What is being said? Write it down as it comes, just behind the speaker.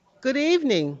Good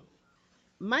evening.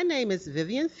 My name is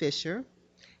Vivian Fisher,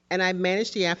 and I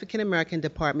manage the African American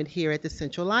department here at the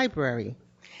Central Library.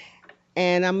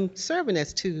 And I'm serving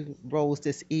as two roles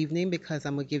this evening because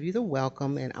I'm going to give you the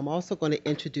welcome and I'm also going to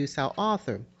introduce our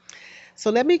author.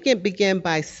 So let me begin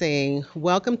by saying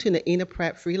welcome to Naina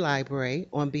Pratt Free Library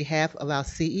on behalf of our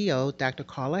CEO, Dr.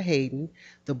 Carla Hayden,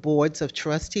 the boards of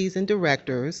trustees and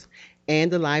directors,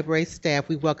 and the library staff.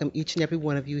 We welcome each and every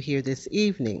one of you here this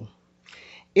evening.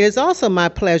 It is also my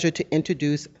pleasure to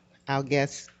introduce our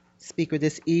guest speaker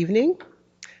this evening,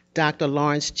 Dr.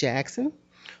 Lawrence Jackson,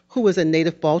 who is a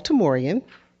native Baltimorean,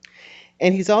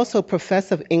 and he's also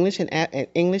professor of English and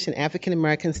African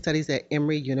American Studies at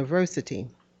Emory University.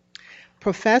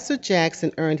 Professor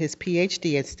Jackson earned his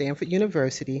PhD at Stanford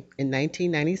University in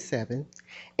 1997,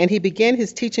 and he began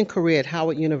his teaching career at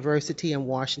Howard University in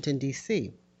Washington,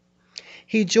 D.C.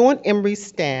 He joined Emory's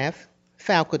staff,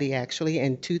 faculty actually,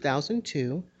 in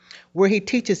 2002, where he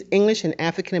teaches English and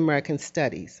African American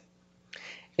Studies.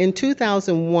 In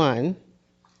 2001,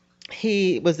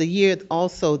 he was the year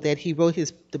also that he wrote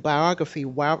the biography,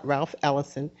 Ralph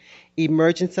Ellison,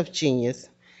 Emergence of Genius.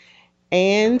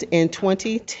 And in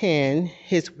 2010,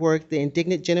 his work, The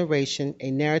Indignant Generation, A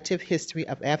Narrative History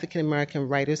of African American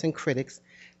Writers and Critics,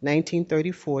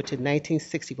 1934 to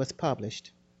 1960, was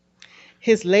published.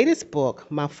 His latest book,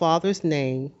 My Father's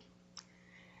Name,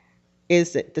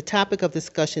 is the topic of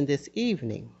discussion this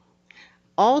evening.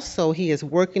 Also, he is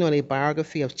working on a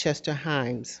biography of Chester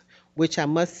Himes, which I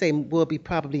must say will be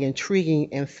probably intriguing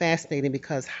and fascinating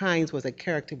because Himes was a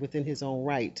character within his own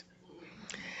right.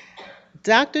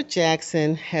 Dr.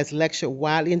 Jackson has lectured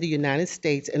widely in the United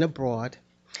States and abroad,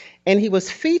 and he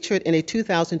was featured in a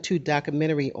 2002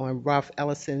 documentary on Ralph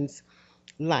Ellison's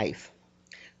life.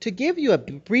 To give you a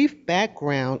brief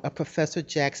background of Professor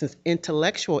Jackson's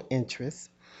intellectual interests,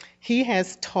 he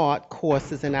has taught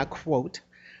courses, and I quote,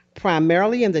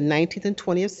 primarily in the 19th and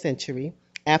 20th century,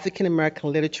 African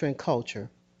American literature and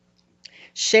culture.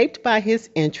 Shaped by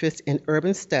his interest in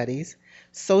urban studies,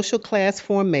 social class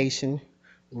formation,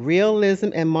 realism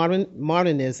and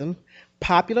modernism,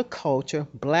 popular culture,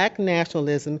 black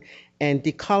nationalism, and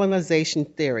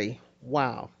decolonization theory.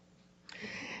 Wow.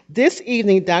 This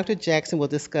evening, Dr. Jackson will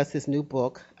discuss his new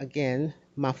book, again,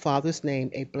 My Father's Name,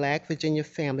 A Black Virginia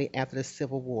Family After the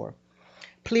Civil War.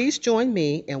 Please join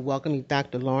me in welcoming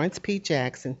Dr. Lawrence P.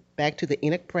 Jackson back to the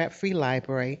Enoch Pratt Free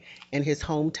Library in his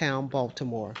hometown,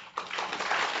 Baltimore.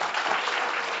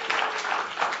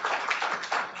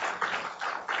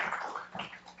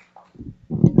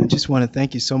 I just want to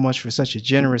thank you so much for such a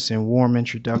generous and warm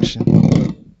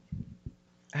introduction.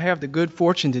 I have the good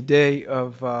fortune today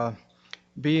of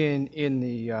being in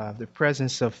the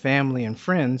presence of family and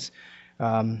friends.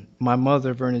 My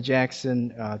mother, Verna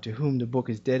Jackson, to whom the book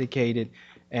is dedicated,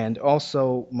 and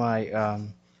also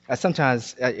I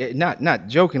sometimes, not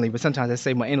jokingly, but sometimes I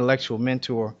say my intellectual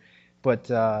mentor, but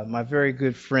my very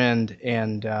good friend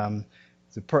and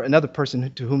another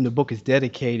person to whom the book is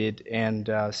dedicated, and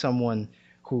someone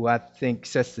who I think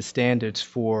sets the standards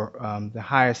for the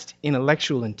highest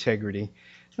intellectual integrity.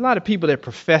 A lot of people that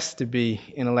profess to be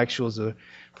intellectuals or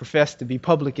profess to be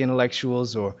public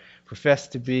intellectuals or profess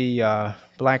to be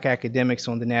black academics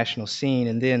on the national scene,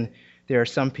 and then there are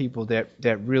some people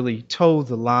that really toe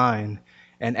the line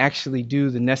and actually do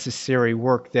the necessary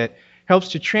work that helps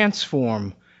to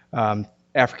transform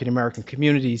African American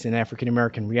communities and African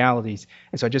American realities.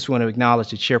 And so I just want to acknowledge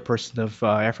the chairperson of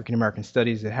African American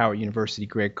Studies at Howard University,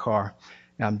 Greg Carr.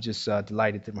 I'm just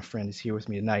delighted that my friend is here with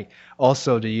me tonight.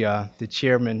 Also, the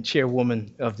chairwoman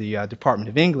of the Department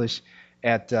of English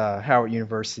at Howard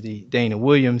University, Dana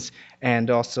Williams,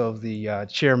 and also the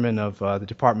chairman of the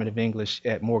Department of English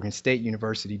at Morgan State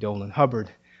University, Dolan Hubbard.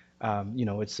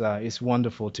 It's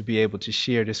wonderful to be able to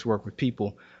share this work with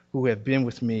people who have been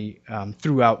with me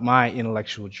throughout my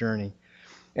intellectual journey.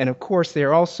 And of course, there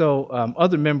are also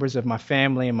other members of my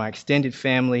family and my extended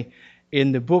family.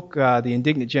 In the book, The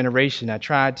Indignant Generation, I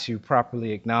tried to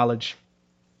properly acknowledge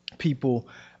people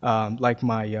like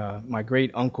my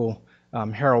great uncle,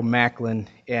 Harold Macklin,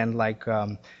 and like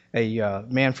a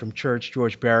man from church,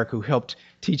 George Barrick, who helped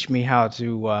teach me how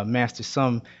to master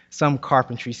some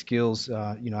carpentry skills.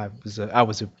 I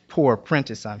was a poor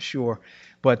apprentice, I'm sure.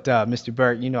 But Mr.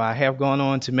 Barrett, I have gone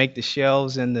on to make the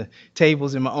shelves and the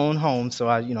tables in my own home, so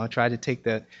I try to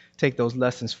take those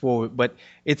lessons forward. But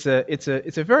it's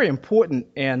a very important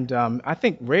and I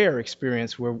think rare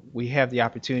experience where we have the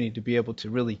opportunity to be able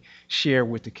to really share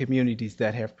with the communities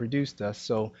that have produced us.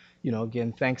 So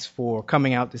again, thanks for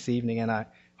coming out this evening, and I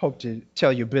hope to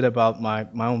tell you a bit about my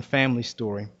own family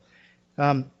story.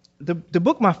 the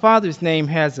book My Father's Name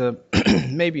has a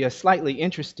maybe a slightly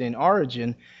interesting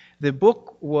origin. The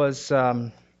book was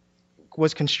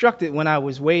constructed when I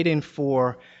was waiting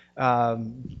for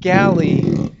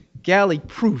galley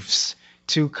proofs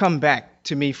to come back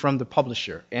to me from the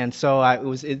publisher. And so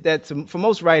that's for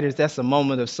most writers, that's a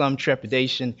moment of some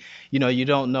trepidation. You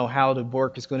don't know how the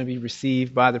work is going to be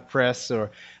received by the press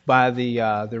or by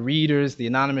the readers, the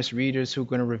anonymous readers who are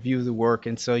going to review the work.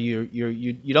 And so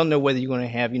you don't know whether you're going to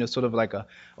have sort of like a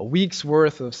week's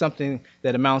worth of something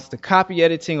that amounts to copy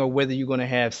editing, or whether you're going to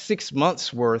have 6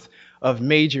 months worth of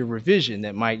major revision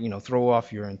that might throw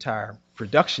off your entire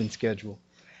production schedule.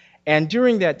 And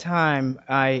during that time,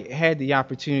 I had the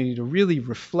opportunity to really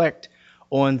reflect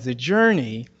on the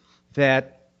journey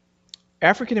that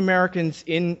African Americans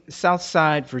in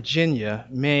Southside Virginia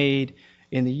made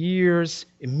in the years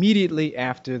immediately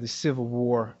after the Civil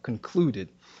War concluded.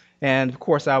 And of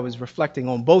course, I was reflecting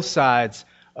on both sides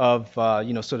of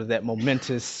sort of that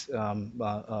momentous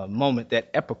moment, that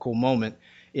epical moment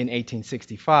in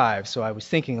 1865. So I was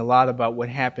thinking a lot about what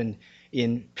happened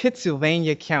in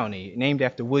Pittsylvania County, named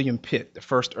after William Pitt, the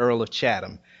first Earl of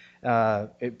Chatham.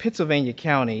 Pittsylvania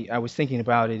County, I was thinking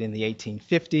about it in the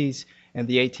 1850s and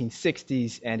the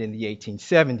 1860s and in the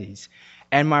 1870s.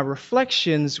 And my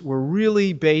reflections were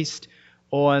really based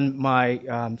on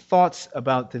my thoughts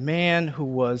about the man who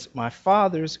was my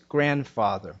father's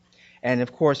grandfather. And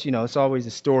of course, it's always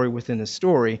a story within a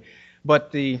story,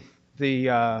 but the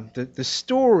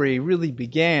story really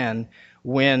began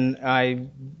when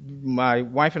my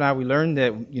wife and I, we learned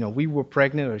that we were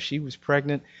pregnant, or she was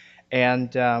pregnant,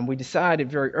 and we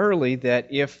decided very early that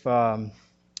if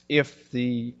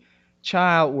the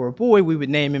child were a boy, we would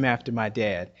name him after my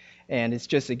dad. And it's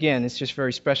just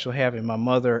very special having my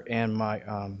mother and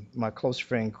my close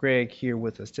friend Greg here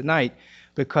with us tonight,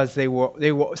 because they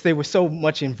were so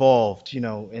much involved,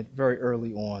 very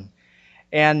early on.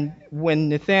 And when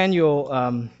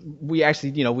Nathaniel, we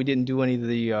actually, we didn't do any of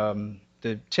the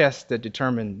tests that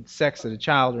determined sex of the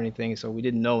child or anything, so we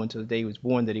didn't know until the day he was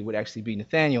born that he would actually be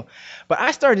Nathaniel. But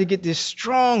I started to get this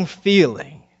strong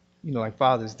feeling, like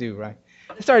fathers do, right?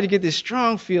 I started to get this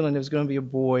strong feeling there was going to be a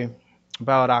boy.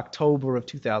 About October of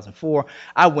 2004,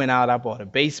 I went out, I bought a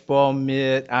baseball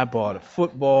mitt, I bought a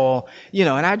football,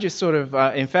 and I just sort of,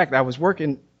 in fact, I was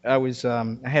working, I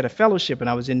had a fellowship, and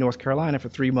I was in North Carolina for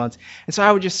 3 months, and so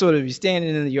I would just sort of be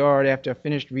standing in the yard after I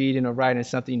finished reading or writing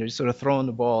something, just sort of throwing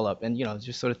the ball up, and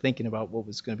just sort of thinking about what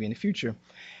was going to be in the future.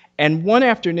 And one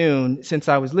afternoon, since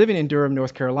I was living in Durham,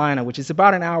 North Carolina, which is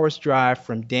about an hour's drive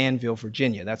from Danville,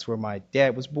 Virginia, that's where my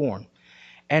dad was born.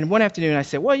 And one afternoon I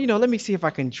said, well, let me see if I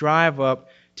can drive up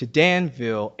to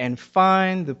Danville and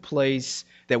find the place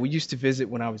that we used to visit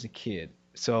when I was a kid.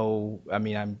 So,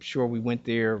 I'm sure we went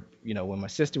there, when my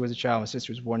sister was a child. My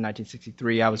sister was born in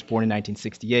 1963. I was born in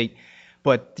 1968.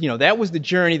 But, that was the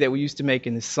journey that we used to make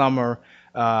in the summer,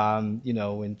 I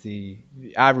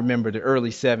remember the early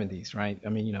 70s, right?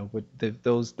 With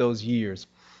those years.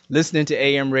 Listening to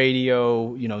AM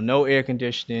radio, no air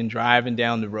conditioning, driving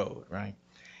down the road, right?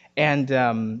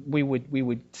 And we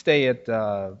would stay at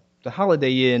the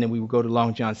Holiday Inn, and we would go to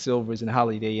Long John Silver's, and the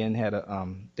Holiday Inn had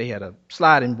a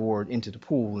sliding board into the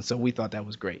pool, and so we thought that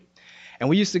was great. And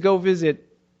we used to go visit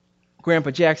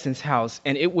Grandpa Jackson's house,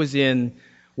 and it was in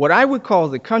what I would call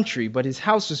the country, but his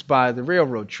house was by the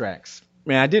railroad tracks.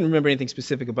 I didn't remember anything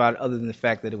specific about it other than the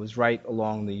fact that it was right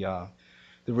along the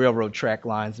railroad track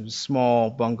lines. It was a small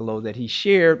bungalow that he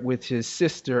shared with his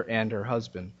sister and her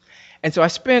husband. And so I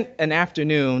spent an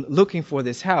afternoon looking for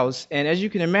this house, and as you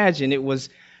can imagine, it was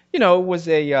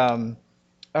a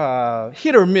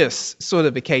hit or miss sort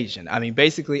of occasion.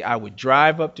 Basically, I would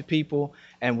drive up to people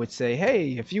and would say,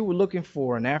 hey, if you were looking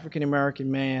for an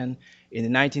African-American man in the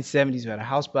 1970s who had a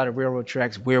house by the railroad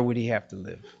tracks, where would he have to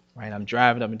live? Right? I'm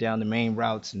driving up and down the main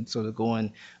routes and sort of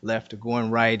going left or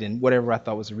going right and whatever I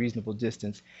thought was a reasonable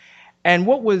distance. And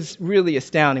what was really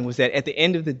astounding was that at the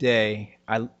end of the day,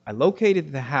 I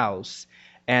located the house,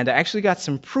 and I actually got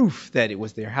some proof that it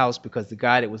was their house, because the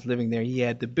guy that was living there, he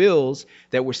had the bills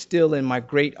that were still in my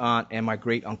great aunt and my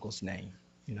great uncle's name,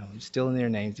 still in their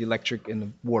names, the electric and the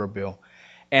water bill.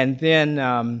 And then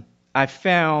I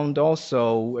found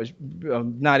also,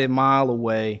 not a mile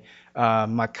away,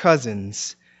 my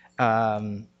cousins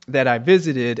that I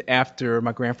visited after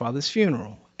my grandfather's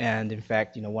funeral. And in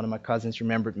fact, one of my cousins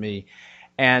remembered me,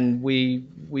 and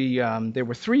there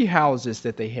were 3 houses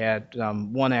that they had,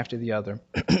 one after the other.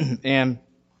 And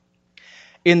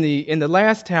in the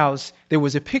last house, there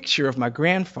was a picture of my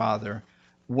grandfather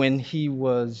when he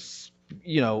was,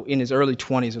 in his early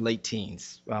 20s or late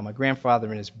teens. My grandfather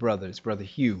and his brother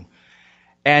Hugh,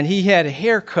 and he had a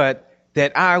haircut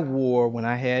that I wore when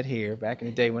I had hair, back in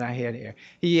the day when I had hair.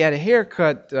 He had a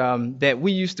haircut that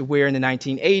we used to wear in the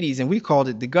 1980s, and we called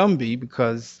it the Gumby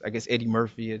because I guess Eddie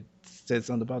Murphy had said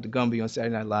something about the Gumby on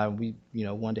Saturday Night Live. We,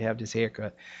 wanted to have this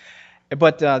haircut.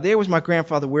 But there was my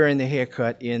grandfather wearing the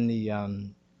haircut in the,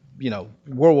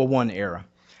 World War I era.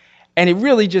 And it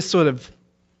really just sort of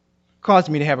caused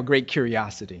me to have a great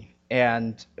curiosity.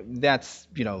 And that's,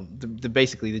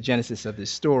 basically the genesis of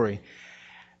this story.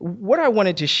 What I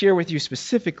wanted to share with you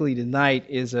specifically tonight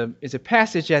is a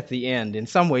passage at the end. In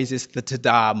some ways, it's the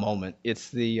ta-da moment. It's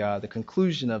the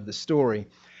conclusion of the story.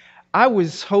 I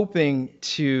was hoping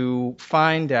to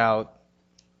find out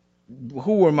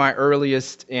who were my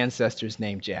earliest ancestors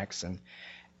named Jackson.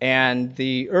 And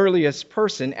the earliest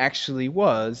person actually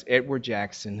was Edward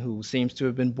Jackson, who seems to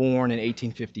have been born in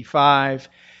 1855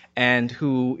 and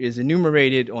who is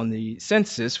enumerated on the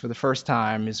census for the first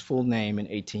time, his full name, in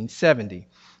 1870,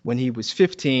 when he was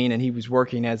 15 and he was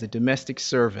working as a domestic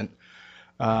servant.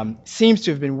 Seems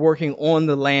to have been working on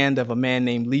the land of a man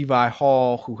named Levi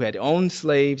Hall, who had owned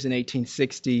slaves in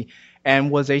 1860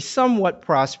 and was a somewhat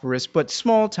prosperous but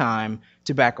small-time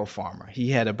tobacco farmer.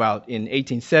 He had in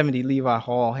 1870, Levi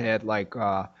Hall had I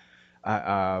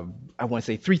want to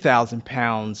say 3,000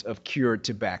 pounds of cured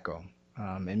tobacco.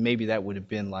 And maybe that would have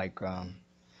been I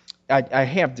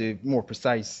have the more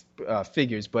precise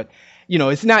figures, but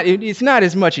it's not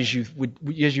as much as you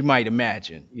might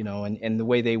imagine, and the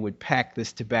way they would pack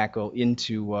this tobacco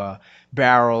into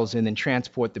barrels and then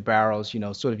transport the barrels,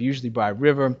 sort of usually by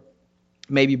river.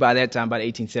 Maybe by that time, by the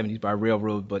 1870s, by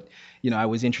railroad, but I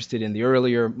was interested in the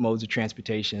earlier modes of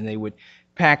transportation, and they would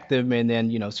pack them and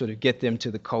then sort of get them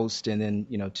to the coast and then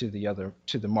to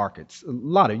the markets, a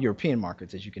lot of European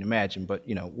markets, as you can imagine, but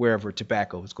wherever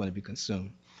tobacco was going to be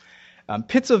consumed.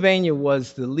 Pittsylvania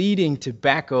was the leading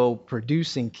tobacco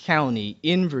producing county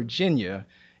in Virginia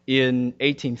in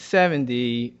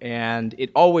 1870, and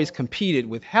it always competed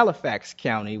with Halifax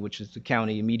County, which is the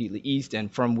county immediately east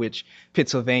and from which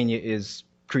Pennsylvania is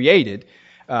created,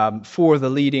 for the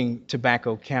leading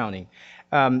tobacco county.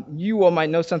 You all might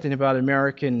know something about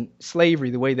American slavery,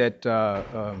 the way that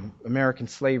American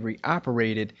slavery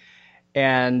operated,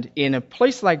 and in a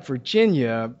place like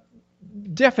Virginia,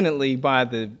 definitely by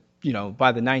the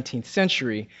 19th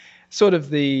century, sort of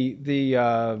the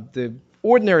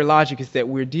ordinary logic is that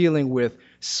we're dealing with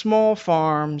small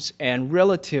farms and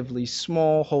relatively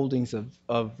small holdings of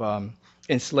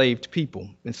enslaved people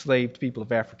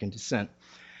of African descent.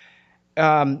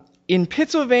 In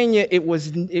Pennsylvania, it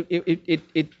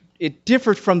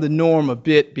differed from the norm a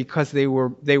bit because they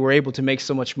were able to make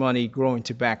so much money growing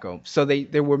tobacco. So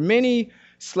there were many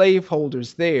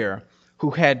slaveholders there who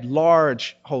had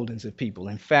large holdings of people.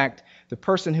 In fact, the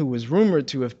person who was rumored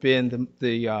to have been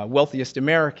the wealthiest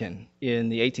American in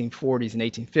the 1840s and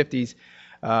 1850s,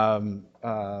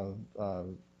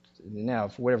 now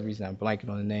for whatever reason I'm blanking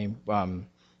on the name,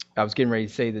 I was getting ready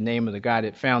to say the name of the guy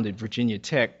that founded Virginia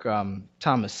Tech,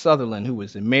 Thomas Sutherland, who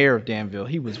was the mayor of Danville.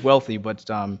 He was wealthy, but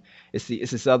it's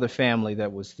this other family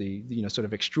that was the sort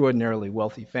of extraordinarily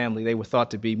wealthy family. They were thought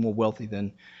to be more wealthy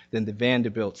than the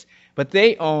Vanderbilts, but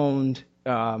they owned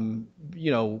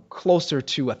closer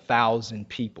to 1,000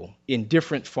 people in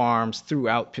different farms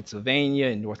throughout Pennsylvania,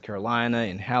 in North Carolina,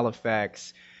 in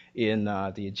Halifax, in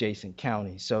the adjacent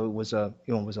counties. So it was a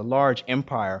large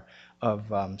empire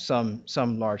of some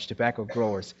large tobacco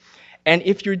growers. And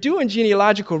if you're doing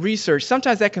genealogical research,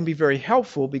 sometimes that can be very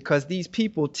helpful because these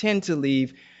people tend to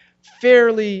leave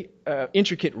fairly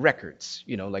intricate records.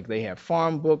 Like they have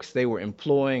farm books, they were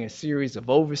employing a series of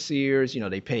overseers,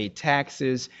 they paid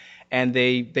taxes, and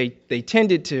they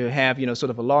tended to have, sort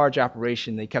of a large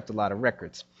operation. They kept a lot of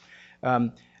records.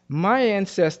 My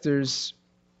ancestors,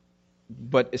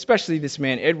 but especially this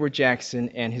man, Edward Jackson,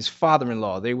 and his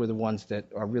father-in-law, they were the ones that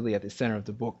are really at the center of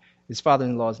the book. His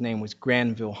father-in-law's name was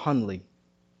Granville Hunley.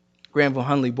 Granville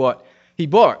Hunley bought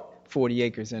 40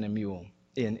 acres and a mule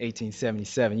in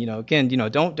 1877. Again,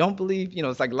 don't believe,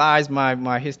 it's like lies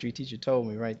my history teacher told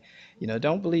me, right?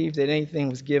 Don't believe that anything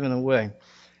was given away.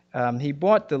 He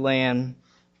bought the land,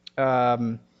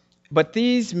 but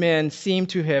these men seem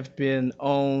to have been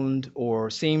owned or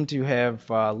seem to have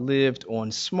lived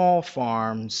on small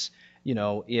farms,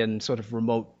 in sort of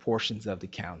remote portions of the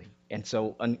county. And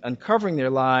so uncovering their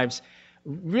lives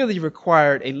really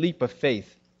required a leap of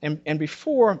faith. And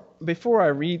before I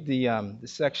read the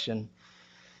section,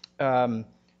 I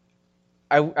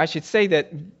should say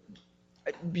that,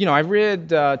 I read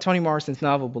Toni Morrison's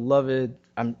novel Beloved.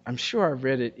 I'm sure I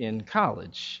read it in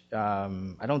college.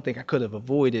 I don't think I could have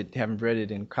avoided having read it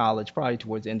in college, probably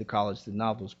towards the end of college. The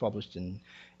novel was published in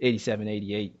 87,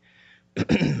 88.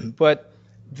 But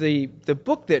the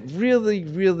book that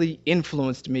really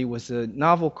influenced me was a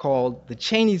novel called The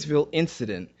Chaney'sville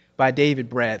Incident by David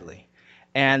Bradley.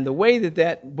 And the way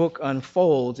that book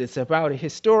unfolds, it's about a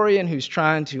historian who's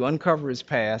trying to uncover his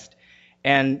past,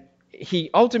 and he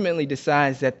ultimately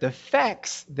decides that the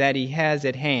facts that he has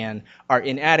at hand are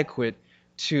inadequate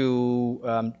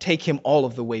to take him all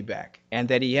of the way back, and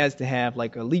that he has to have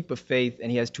like a leap of faith,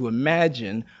 and he has to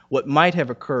imagine what might have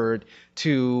occurred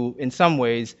to, in some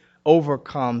ways,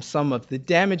 overcome some of the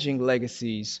damaging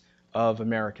legacies of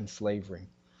American slavery.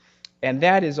 And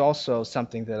that is also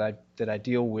something that I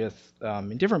deal with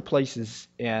in different places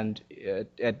and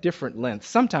at different lengths,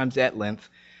 sometimes at length,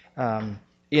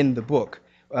 in the book.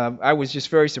 I was just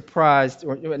very surprised,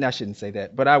 or I shouldn't say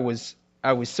that, but I was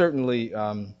certainly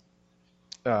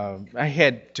I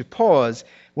had to pause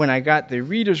when I got the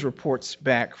readers' reports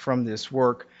back from this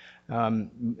work.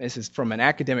 This is from an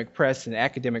academic press, and the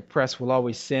academic press will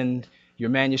always send your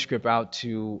manuscript out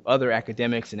to other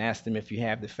academics and ask them if you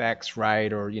have the facts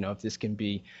right, or if this can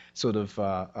be sort of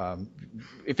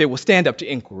if it will stand up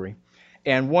to inquiry.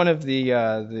 And one of the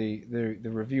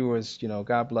reviewers,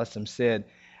 God bless them, said,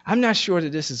 "I'm not sure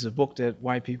that this is a book that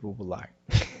white people will like."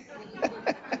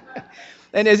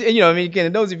 And as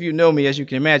again, those of you who know me, as you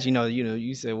can imagine,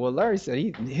 you said, "Well, Larry said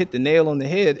he hit the nail on the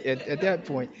head at that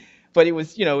point." But it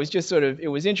was, it was just sort of, it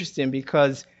was interesting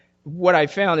because what I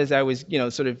found as I was,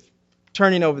 sort of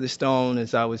turning over the stone,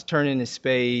 as I was turning the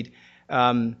spade,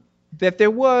 that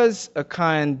there was a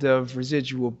kind of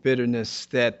residual bitterness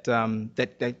that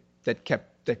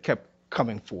kept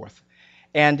coming forth,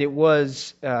 and it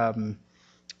was a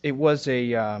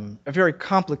very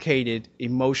complicated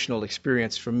emotional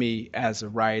experience for me as a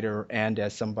writer and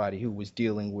as somebody who was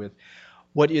dealing with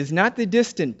what is not the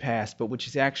distant past, but which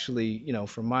is actually,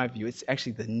 from my view, it's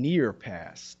actually the near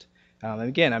past. And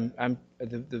again,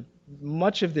 the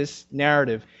much of this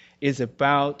narrative is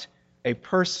about a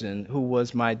person who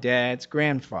was my dad's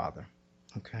grandfather.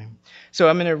 Okay, so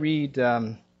I'm going to read.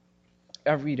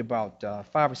 I read about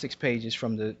 5 or 6 pages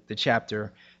from the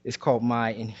chapter. It's called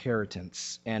My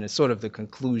Inheritance, and it's sort of the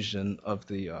conclusion of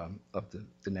the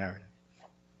narrative.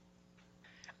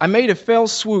 I made a fell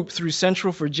swoop through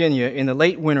central Virginia in the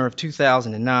late winter of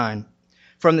 2009,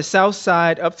 from the south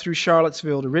side up through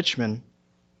Charlottesville to Richmond,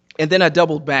 and then I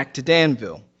doubled back to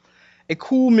Danville. A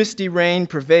cool, misty rain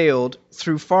prevailed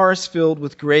through forests filled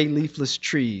with gray, leafless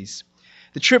trees.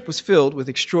 The trip was filled with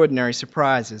extraordinary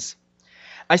surprises.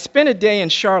 I spent a day in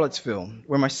Charlottesville,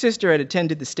 where my sister had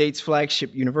attended the state's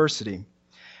flagship university.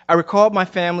 I recalled my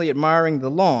family admiring the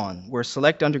lawn, where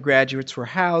select undergraduates were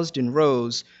housed in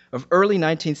rows of early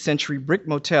 19th century brick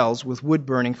motels with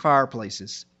wood-burning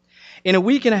fireplaces. In a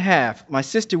week and a half, my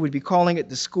sister would be calling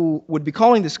the school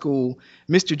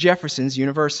Mr. Jefferson's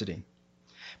University.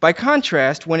 By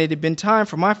contrast, when it had been time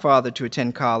for my father to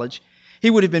attend college, he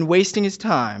would have been wasting his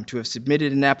time to have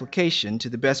submitted an application to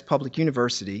the best public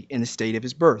university in the state of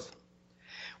his birth.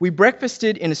 We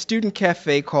breakfasted in a student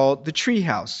cafe called the Tree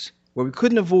House, where we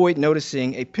couldn't avoid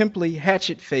noticing a pimply,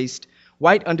 hatchet-faced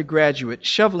white undergraduate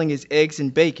shoveling his eggs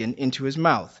and bacon into his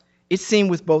mouth, it seemed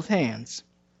with both hands.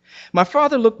 My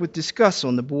father looked with disgust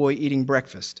on the boy eating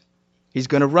breakfast. "He's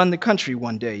going to run the country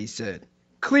one day," he said,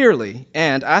 clearly,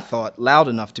 and I thought loud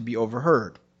enough to be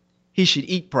overheard. He should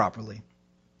eat properly.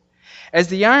 As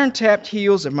the iron-tapped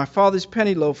heels of my father's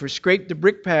penny loafers scraped the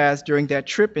brick paths during that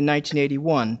trip in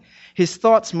 1981, his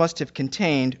thoughts must have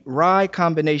contained wry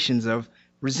combinations of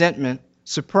resentment,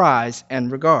 surprise,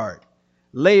 and regard,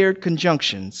 layered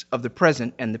conjunctions of the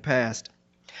present and the past.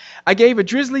 I gave a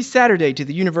drizzly Saturday to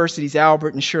the university's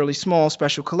Albert and Shirley Small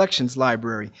Special Collections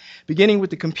Library, beginning with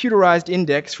the computerized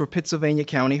index for Pittsylvania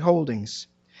County holdings.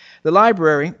 The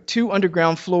library, 2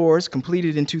 underground floors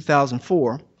completed in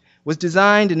 2004, was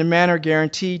designed in a manner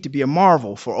guaranteed to be a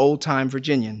marvel for old-time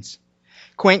Virginians.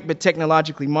 Quaint but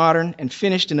technologically modern and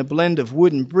finished in a blend of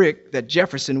wood and brick that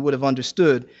Jefferson would have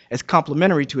understood as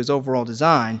complementary to his overall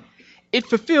design, it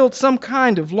fulfilled some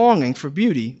kind of longing for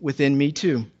beauty within me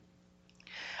too.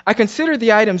 I considered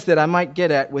the items that I might get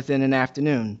at within an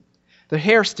afternoon. The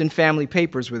Hairston family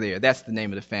papers were there. That's the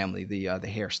name of the family, the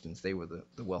Hairstons. They were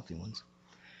the wealthy ones.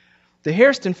 The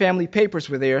Hairston family papers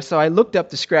were there, so I looked up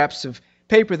the scraps of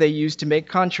paper they used to make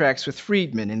contracts with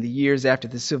freedmen in the years after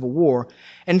the Civil War,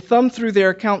 and thumbed through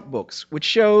their account books, which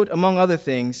showed, among other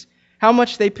things, how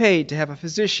much they paid to have a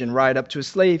physician ride up to a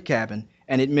slave cabin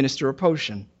and administer a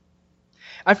potion.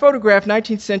 I photographed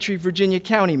 19th century Virginia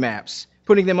county maps,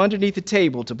 putting them underneath a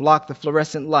table to block the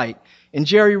fluorescent light, and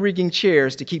jerry-rigging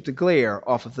chairs to keep the glare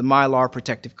off of the mylar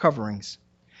protective coverings.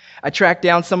 I tracked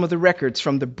down some of the records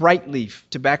from the Brightleaf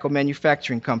Tobacco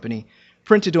Manufacturing Company,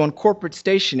 printed on corporate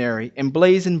stationery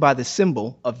emblazoned by the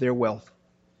symbol of their wealth.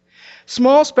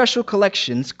 Small Special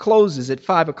Collections closes at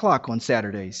 5 o'clock on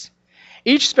Saturdays.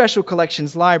 Each Special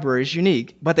Collections library is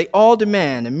unique, but they all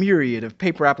demand a myriad of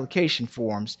paper application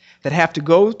forms that have to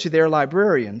go to their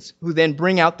librarians, who then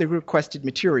bring out the requested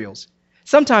materials,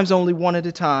 sometimes only one at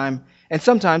a time, and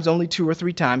sometimes only 2 or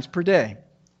 3 times per day.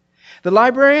 The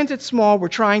librarians at Small were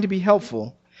trying to be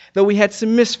helpful, though we had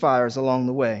some misfires along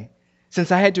the way,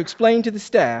 since I had to explain to the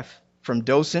staff, from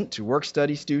docent to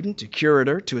work-study student to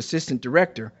curator to assistant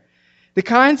director, the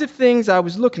kinds of things I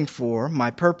was looking for,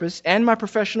 my purpose, and my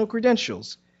professional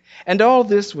credentials, and all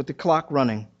this with the clock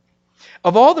running.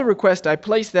 Of all the requests I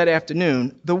placed that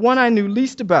afternoon, the one I knew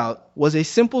least about was a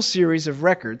simple series of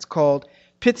records called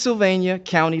Pittsylvania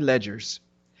County Ledgers.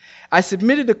 I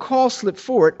submitted a call slip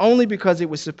for it only because it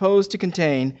was supposed to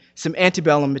contain some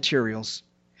antebellum materials.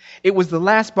 It was the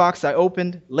last box I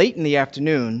opened late in the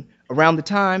afternoon, around the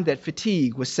time that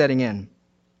fatigue was setting in.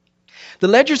 The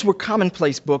ledgers were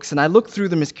commonplace books, and I looked through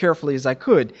them as carefully as I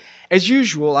could. As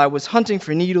usual, I was hunting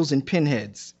for needles and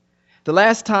pinheads. The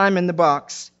last item in the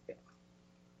box,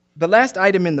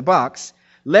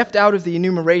 left out of the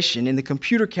enumeration in the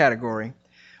computer category,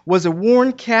 was a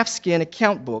worn calfskin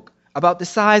account book about the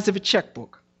size of a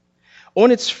checkbook.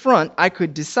 On its front, I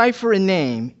could decipher a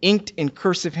name inked in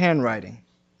cursive handwriting,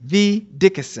 V.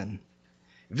 Dickinson.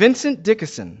 Vincent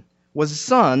Dickinson was a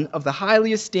son of the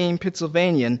highly esteemed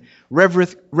Pittsylvanian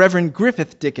Reverend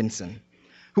Griffith Dickinson,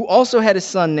 who also had a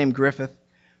son named Griffith,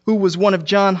 who was one of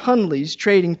John Hunley's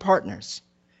trading partners.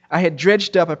 I had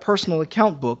dredged up a personal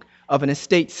account book of an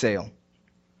estate sale.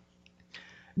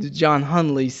 John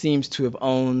Hunley seems to have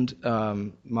owned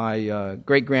my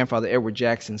great-grandfather Edward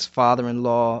Jackson's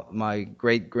father-in-law, my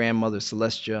great-grandmother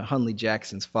Celestia Hunley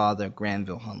Jackson's father,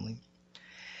 Granville Hunley.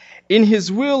 In his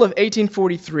will of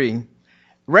 1843,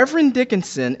 Reverend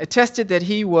Dickinson attested that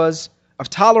he was of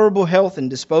tolerable health and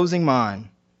disposing mind.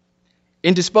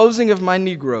 In disposing of my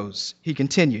Negroes, he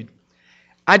continued,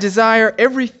 I desire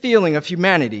every feeling of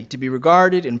humanity to be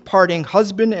regarded in parting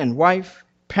husband and wife,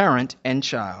 parent and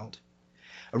child.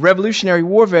 A Revolutionary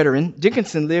War veteran,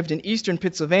 Dickinson lived in eastern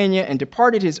Pennsylvania and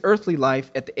departed his earthly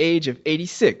life at the age of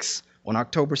 86 on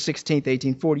October 16,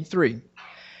 1843.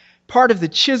 Part of the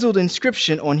chiseled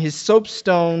inscription on his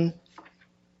soapstone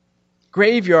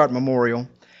graveyard memorial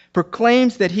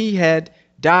proclaims that he had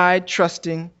died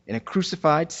trusting in a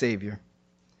crucified Savior.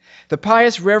 The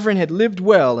pious Reverend had lived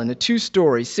well in a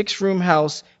 2-story, 6-room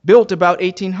house built about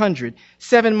 1800,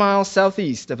 7 miles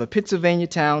southeast of a Pennsylvania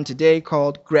town today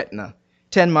called Gretna,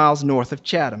 10 miles north of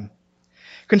Chatham.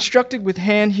 Constructed with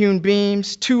hand-hewn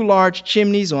beams, 2 large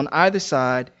chimneys on either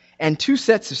side, and 2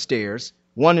 sets of stairs,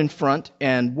 one in front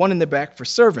and one in the back for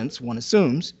servants, one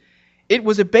assumes, it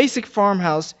was a basic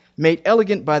farmhouse made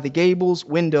elegant by the gables,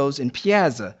 windows, and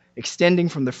piazza extending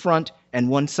from the front and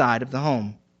one side of the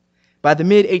home. By the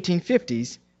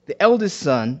mid-1850s, the eldest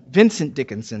son, Vincent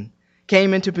Dickinson,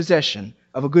 came into possession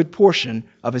of a good portion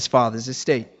of his father's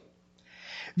estate.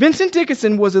 Vincent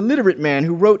Dickinson was a literate man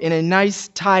who wrote in a nice,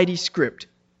 tidy script.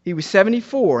 He was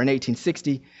 74 in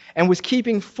 1860 and was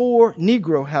keeping 4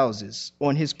 Negro houses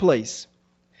on his place.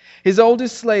 His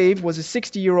oldest slave was a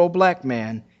 60-year-old black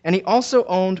man, and he also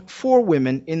owned 4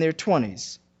 women in their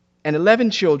 20s and 11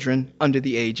 children under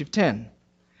the age of 10.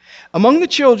 Among the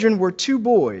children were 2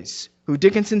 boys, who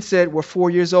Dickinson said were 4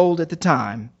 years old at the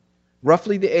time,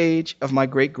 roughly the age of my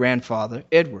great-grandfather,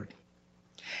 Edward.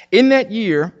 In that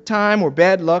year, time or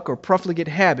bad luck or profligate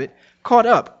habit caught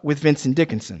up with Vincent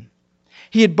Dickinson.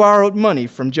 He had borrowed money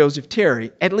from Joseph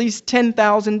Terry, at least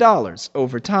 $10,000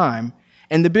 over time,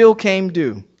 and the bill came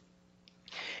due.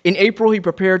 In April, he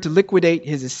prepared to liquidate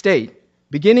his estate,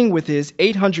 beginning with his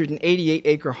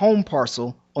 888-acre home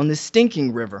parcel on the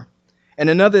Stinking River, and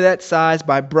another that size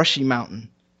by Brushy Mountain.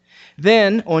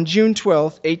 Then, on June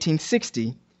 12,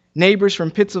 1860, neighbors from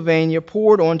Pennsylvania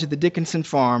poured onto the Dickinson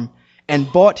farm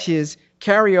and bought his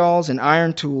carryalls and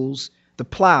iron tools, the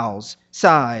plows,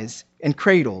 scythes, and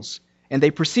cradles, and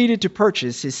they proceeded to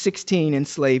purchase his 16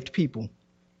 enslaved people.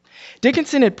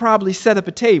 Dickinson had probably set up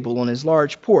a table on his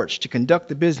large porch to conduct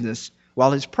the business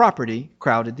while his property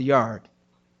crowded the yard.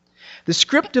 The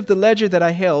script of the ledger that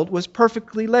I held was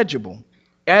perfectly legible,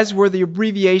 as were the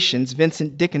abbreviations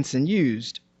Vincent Dickinson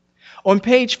used. On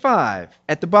page 5,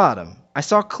 at the bottom, I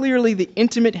saw clearly the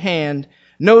intimate hand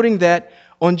noting that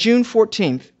on June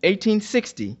 14,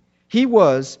 1860, he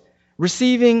was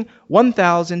receiving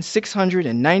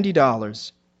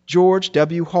 $1,690, George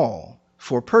W. Hall,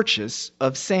 for purchase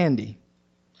of Sandy.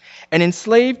 An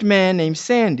enslaved man named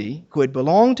Sandy, who had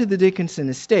belonged to the Dickinson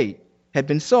estate, had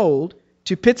been sold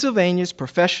to Pennsylvania's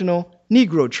professional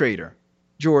Negro trader,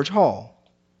 George Hall.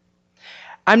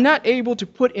 I'm not able to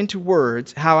put into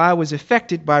words how I was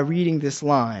affected by reading this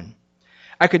line.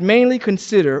 I could mainly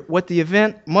consider what the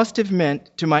event must have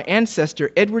meant to my ancestor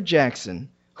Edward Jackson,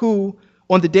 who,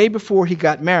 on the day before he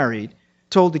got married,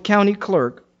 told the county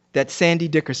clerk that Sandy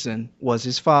Dickerson was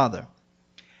his father.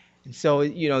 And so,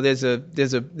 there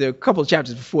are a couple of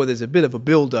chapters before there's a bit of a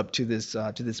build-up to this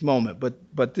moment,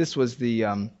 but this was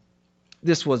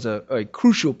a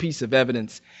crucial piece of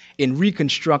evidence in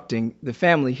reconstructing the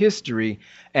family history,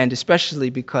 and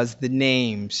especially because the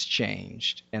names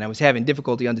changed. And I was having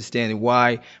difficulty understanding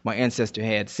why my ancestor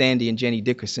had Sandy and Jenny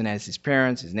Dickerson as his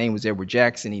parents. His name was Edward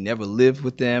Jackson. He never lived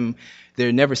with them.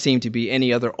 There never seemed to be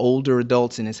any other older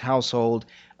adults in his household.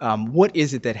 What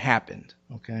is it that happened?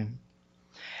 Okay.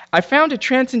 I found a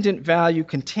transcendent value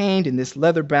contained in this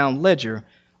leather-bound ledger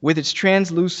with its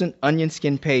translucent onion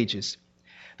skin pages.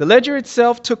 The ledger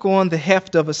itself took on the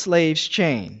heft of a slave's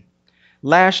chain,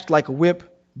 lashed like a whip,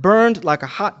 burned like a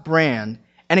hot brand,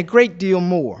 and a great deal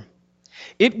more.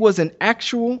 It was an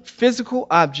actual physical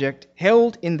object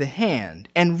held in the hand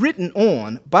and written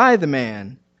on by the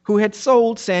man who had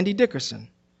sold Sandy Dickerson.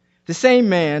 The same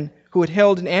man who had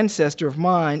held an ancestor of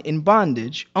mine in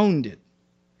bondage owned it.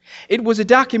 It was a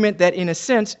document that, in a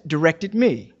sense, directed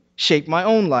me, shaped my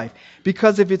own life,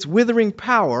 because of its withering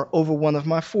power over one of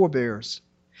my forebears.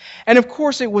 And of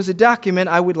course, it was a document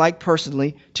I would like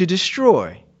personally to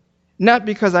destroy, not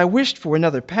because I wished for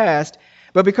another past,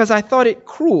 but because I thought it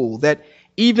cruel that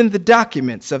even the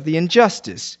documents of the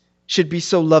injustice should be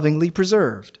so lovingly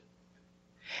preserved.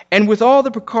 And with all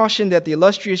the precaution that the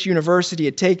illustrious university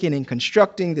had taken in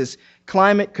constructing this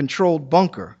climate-controlled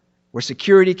bunker, where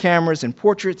security cameras and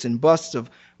portraits and busts of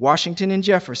Washington and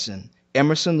Jefferson,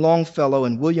 Emerson Longfellow,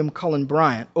 and William Cullen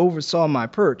Bryant oversaw my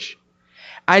perch,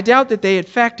 I doubt that they had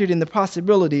factored in the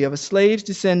possibility of a slave's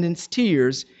descendant's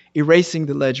tears erasing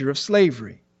the ledger of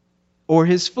slavery, or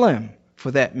his phlegm,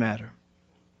 for that matter.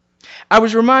 I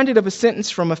was reminded of a sentence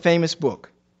from a famous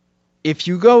book. If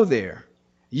you go there,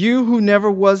 you who never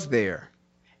was there,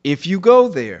 if you go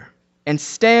there and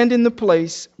stand in the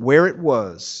place where it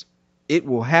was, it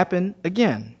will happen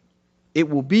again. It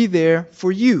will be there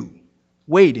for you,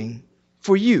 waiting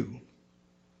for you.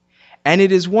 And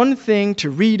it is one thing to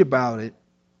read about it,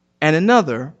 and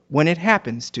another when it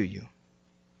happens to you.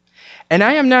 And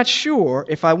I am not sure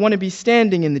if I want to be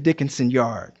standing in the Dickinson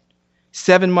yard,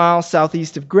 7 miles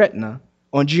southeast of Gretna,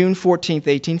 on June 14,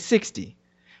 1860,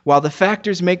 while the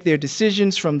factors make their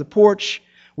decisions from the porch,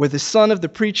 where the son of the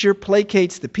preacher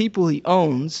placates the people he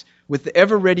owns with the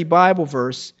ever-ready Bible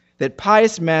verse that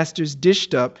pious masters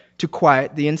dished up to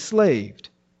quiet the enslaved.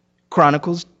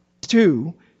 Chronicles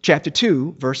 2, chapter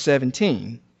 2, verse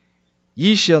 17.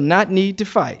 Ye shall not need to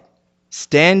fight.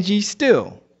 Stand ye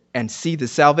still and see the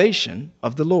salvation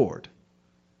of the Lord.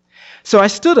 So I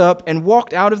stood up and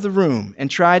walked out of the room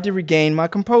and tried to regain my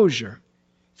composure,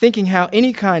 thinking how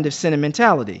any kind of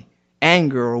sentimentality,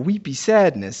 anger, or weepy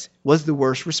sadness was the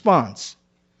worst response.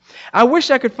 I wished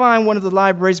I could find one of the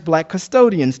library's black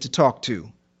custodians to talk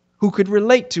to, who could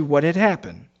relate to what had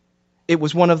happened. It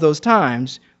was one of those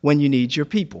times when you need your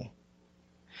people.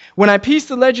 When I pieced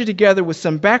the ledger together with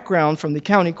some background from the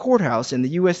county courthouse and the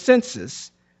U.S. Census,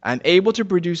 I'm able to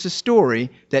produce a story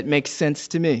that makes sense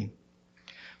to me.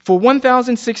 For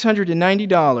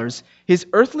 $1,690, his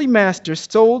earthly master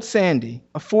sold Sandy,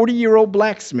 a 40-year-old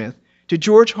blacksmith, to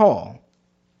George Hall.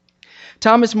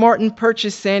 Thomas Martin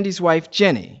purchased Sandy's wife,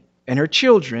 Jenny, and her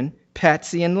children,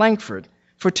 Patsy and Langford,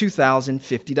 for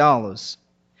 $2,050.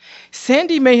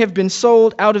 Sandy may have been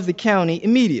sold out of the county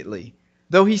immediately,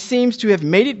 though he seems to have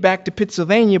made it back to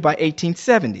Pennsylvania by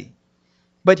 1870.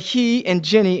 But he and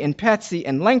Jenny and Patsy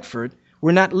and Langford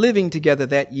were not living together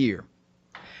that year.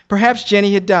 Perhaps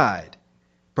Jenny had died.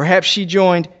 Perhaps she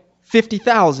joined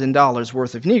 $50,000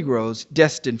 worth of Negroes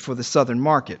destined for the Southern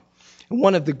market.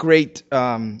 One of the great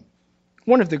genocidal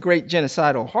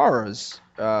horrors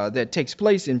that takes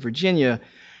place in Virginia,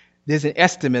 there's an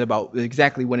estimate about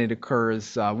exactly when it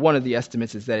occurs. One of the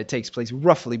estimates is that it takes place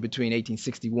roughly between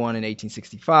 1861 and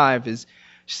 1865, is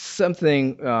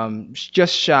something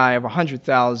just shy of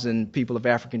 100,000 people of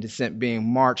African descent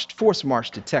being forced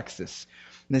marched to Texas.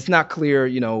 And it's not clear,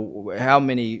 how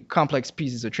many complex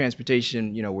pieces of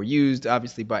transportation, were used.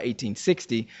 Obviously, by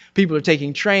 1860, people are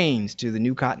taking trains to the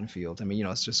new cotton fields. I mean,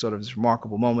 it's just sort of this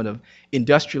remarkable moment of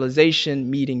industrialization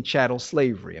meeting chattel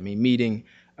slavery. I mean, meeting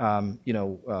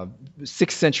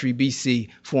 6th century BC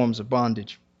forms of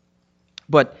bondage.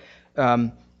 But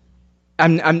I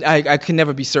can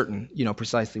never be certain,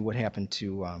 precisely what happened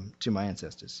to my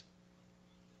ancestors.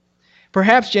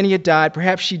 Perhaps Jenny had died.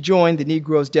 Perhaps she joined the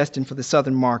Negroes destined for the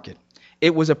Southern market.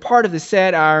 It was a part of the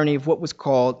sad irony of what was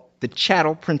called the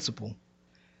chattel principle,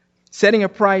 setting a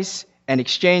price and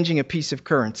exchanging a piece of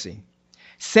currency.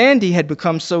 Sandy had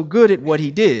become so good at what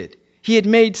he did, he had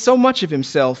made so much of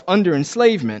himself under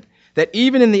enslavement, that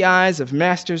even in the eyes of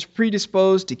masters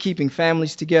predisposed to keeping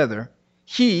families together,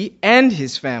 he and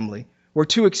his family were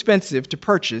too expensive to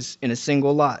purchase in a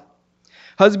single lot.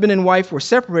 Husband and wife were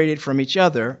separated from each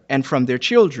other and from their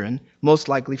children, most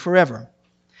likely forever.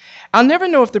 I'll never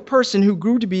know if the person who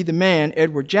grew to be the man,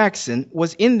 Edward Jackson,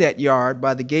 was in that yard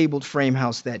by the gabled frame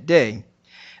house that day.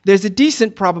 There's a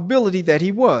decent probability that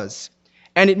he was,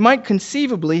 and it might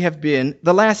conceivably have been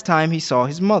the last time he saw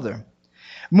his mother.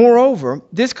 Moreover,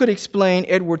 this could explain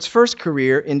Edward's first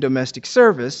career in domestic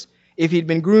service if he'd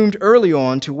been groomed early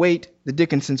on to wait the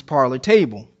Dickinsons' parlor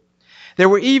table. There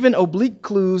were even oblique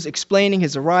clues explaining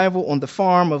his arrival on the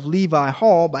farm of Levi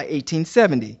Hall by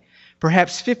 1870,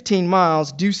 perhaps 15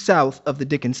 miles due south of the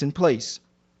Dickinson place.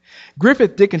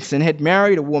 Griffith Dickinson had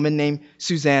married a woman named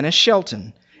Susanna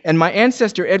Shelton, and my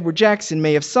ancestor Edward Jackson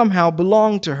may have somehow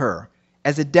belonged to her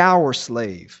as a dower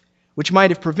slave, which might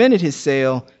have prevented his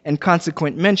sale and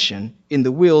consequent mention in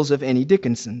the wills of any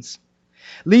Dickinsons.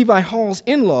 Levi Hall's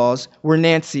in-laws were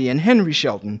Nancy and Henry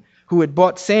Shelton, who had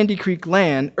bought Sandy Creek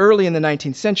land early in the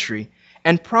 19th century,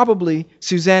 and probably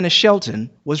Susanna Shelton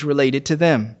was related to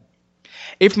them.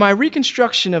 If my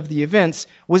reconstruction of the events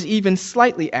was even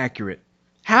slightly accurate,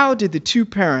 how did the two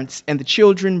parents and the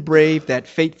children brave that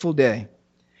fateful day?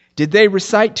 Did they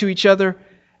recite to each other,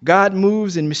 "God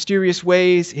moves in mysterious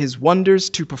ways, his wonders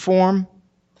to perform"?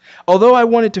 Although I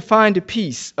wanted to find a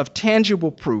piece of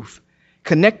tangible proof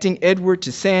connecting Edward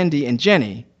to Sandy and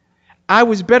Jenny, I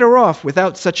was better off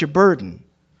without such a burden.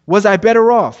 Was I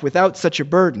better off without such a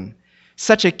burden,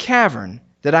 such a cavern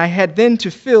that I had then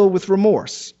to fill with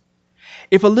remorse?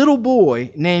 If a little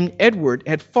boy named Edward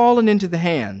had fallen into the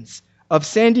hands of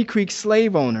Sandy Creek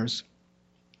slave owners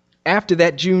after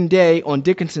that June day on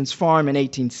Dickinson's farm in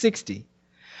 1860,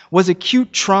 was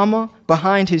acute trauma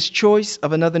behind his choice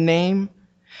of another name?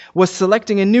 Was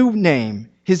selecting a new name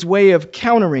his way of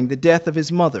countering the death of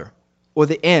his mother or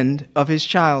the end of his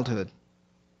childhood?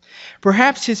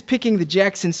 Perhaps his picking the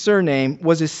Jackson surname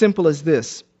was as simple as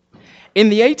this. In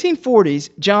the 1840s,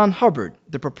 John Hubbard,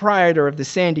 the proprietor of the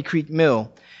Sandy Creek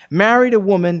Mill, married a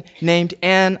woman named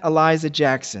Anne Eliza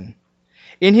Jackson.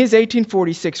 In his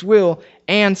 1846 will,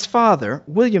 Anne's father,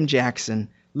 William Jackson,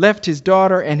 left his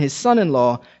daughter and his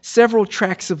son-in-law several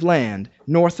tracts of land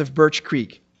north of Birch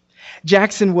Creek.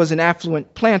 Jackson was an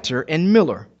affluent planter and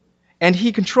miller, and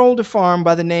he controlled a farm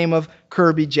by the name of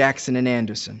Kirby Jackson and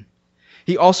Anderson.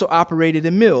 He also operated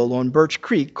a mill on Birch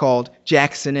Creek called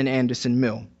Jackson and Anderson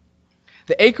Mill.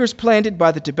 The acres planted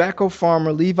by the tobacco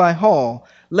farmer Levi Hall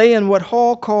lay in what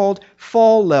Hall called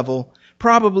Fall Level,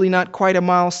 probably not quite a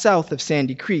mile south of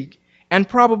Sandy Creek, and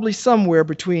probably somewhere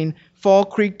between Fall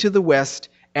Creek to the west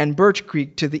and Birch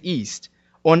Creek to the east,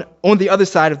 on the other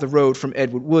side of the road from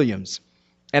Edward Williams.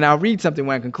 And I'll read something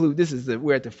when I conclude.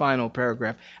 We're at the final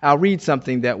paragraph. I'll read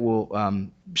something that will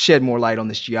shed more light on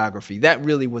this geography. That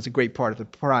really was a great part of the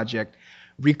project,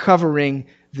 recovering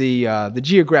the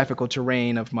geographical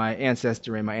terrain of my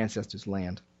ancestor and my ancestors'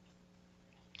 land.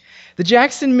 The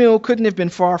Jackson Mill couldn't have been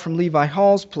far from Levi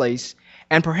Hall's place,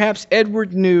 and perhaps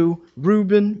Edward knew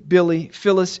Reuben, Billy,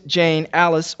 Phyllis, Jane,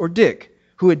 Alice, or Dick,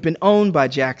 who had been owned by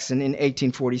Jackson in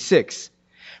 1846.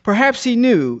 Perhaps he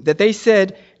knew that they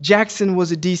said Jackson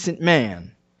was a decent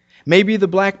man. Maybe the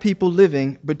black people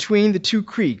living between the two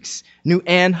creeks knew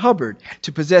Ann Hubbard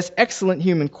to possess excellent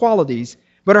human qualities,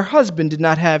 but her husband did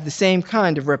not have the same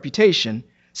kind of reputation,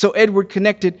 so Edward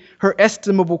connected her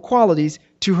estimable qualities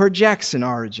to her Jackson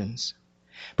origins.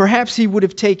 Perhaps he would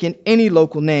have taken any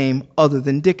local name other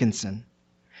than Dickinson.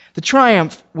 The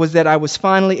triumph was that I was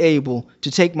finally able to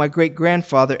take my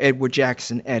great-grandfather Edward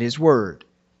Jackson at his word.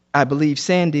 I believe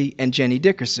Sandy and Jenny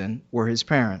Dickerson were his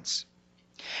parents.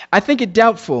 I think it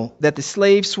doubtful that the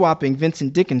slave-swapping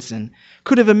Vincent Dickinson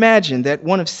could have imagined that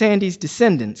one of Sandy's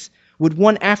descendants would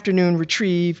one afternoon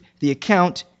retrieve the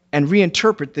account and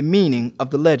reinterpret the meaning of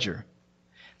the ledger.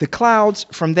 The clouds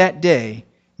from that day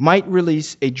might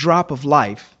release a drop of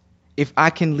life if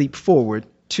I can leap forward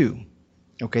too.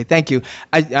 Okay, thank you.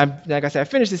 Like I said, I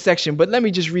finished this section, but let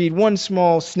me just read one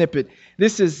small snippet.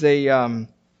 This is the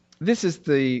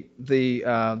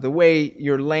way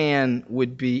your land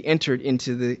would be entered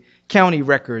into the county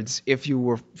records if you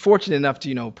were fortunate enough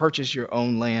to, purchase your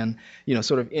own land,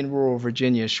 sort of in rural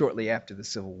Virginia shortly after the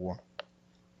Civil War.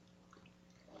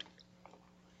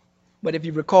 But if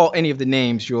you recall any of the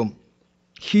names, you'll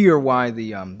hear why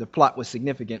the plot was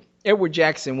significant. Edward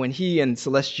Jackson, when he and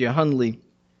Celestia Hundley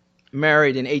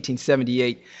married in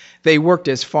 1878. They worked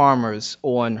as farmers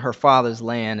on her father's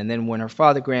land, and then when her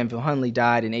father, Granville Hundley,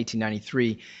 died in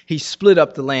 1893, he split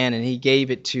up the land and he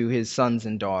gave it to his sons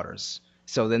and daughters.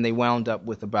 So then they wound up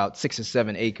with about 6 or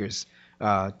 7 acres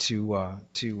to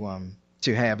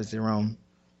have as their own,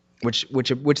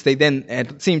 which they then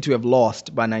had seemed to have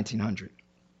lost by 1900.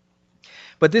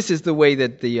 But this is the way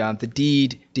that the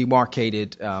deed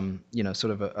demarcated,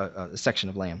 sort of a section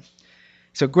of land.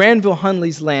 So Granville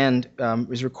Hundley's land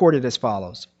is recorded as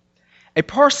follows: a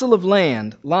parcel of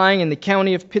land lying in the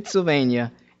county of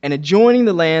Pittsylvania and adjoining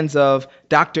the lands of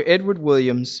Dr. Edward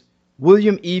Williams,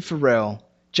 William E. Farrell,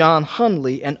 John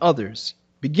Hundley, and others,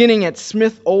 beginning at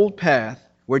Smith Old Path,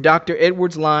 where Dr.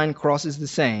 Edwards' line crosses the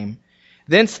same,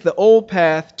 thence the old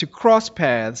path to cross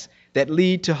paths that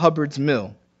lead to Hubbard's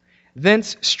Mill,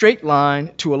 thence straight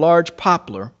line to a large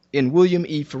poplar in William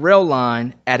E. Farrell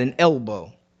line at an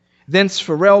elbow, thence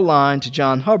Farrell line to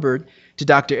John Hubbard, to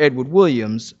Dr. Edward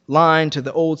Williams, line to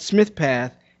the old Smith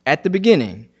Path at the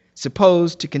beginning,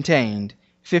 supposed to contain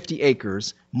 50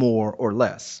 acres more or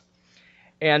less.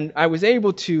 And I was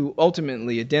able to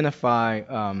ultimately identify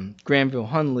Granville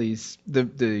Hundley's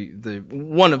the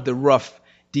one of the rough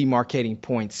demarcating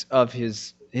points of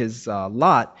his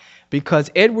lot, because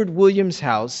Edward Williams'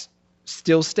 house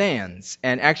still stands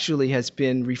and actually has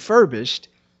been refurbished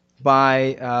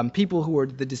by people who are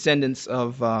the descendants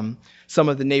of some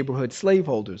of the neighborhood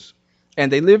slaveholders.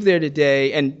 And they live there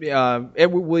today, and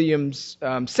Edward Williams'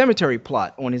 cemetery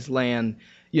plot on his land,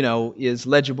 is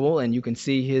legible, and you can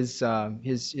see his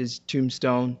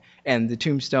tombstone and the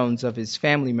tombstones of his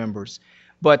family members.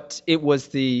 But it was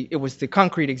the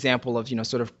concrete example of,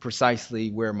 sort of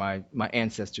precisely where my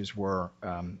ancestors were,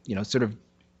 sort of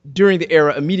during the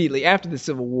era immediately after the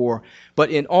Civil War,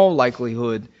 but in all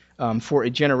likelihood for a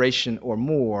generation or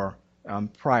more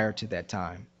prior to that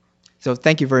time. So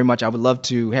thank you very much. I would love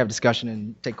to have discussion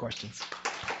and take questions.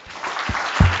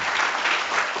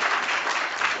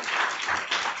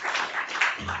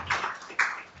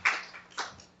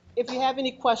 If you have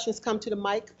any questions, come to the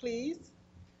mic, please.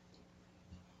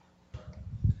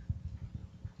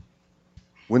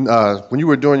 When you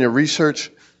were doing your research,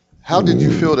 how did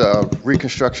you feel the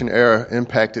Reconstruction era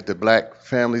impacted the black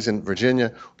families in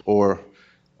Virginia or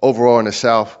overall in the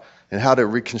South? And how did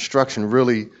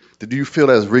did you feel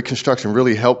that Reconstruction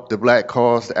really helped the black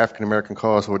cause, the African American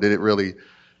cause, or did it really,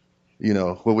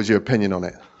 what was your opinion on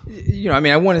that?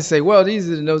 I want to say, well, these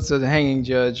are the notes of the hanging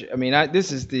judge.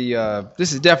 This is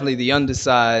definitely the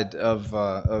underside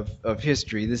of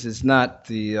history. This is not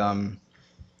the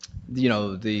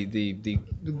the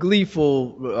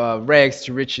gleeful rags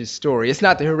to riches story. It's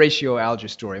not the Horatio Alger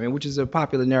story, which is a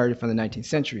popular narrative from the 19th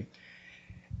century.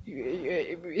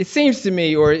 It seems to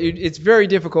me, or it's very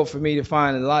difficult for me to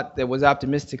find a lot that was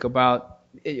optimistic about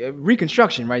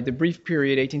Reconstruction, right? The brief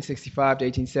period, 1865 to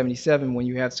 1877, when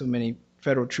you have so many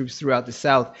federal troops throughout the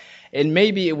South. And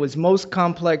maybe it was most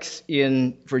complex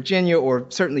in Virginia, or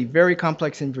certainly very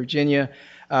complex in Virginia.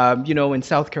 In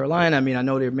South Carolina, I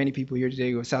know there are many people here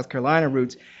today who have South Carolina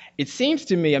roots. It seems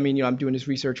to me, I'm doing this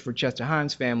research for Chester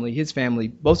Himes' family. His family,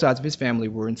 both sides of his family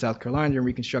were in South Carolina during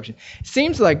Reconstruction. It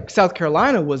seems like South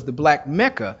Carolina was the black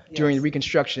Mecca during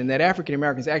Reconstruction, that African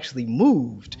Americans actually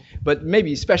moved, but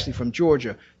maybe especially from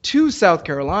Georgia, to South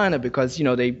Carolina because,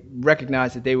 they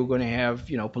recognized that they were going to have,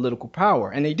 political power.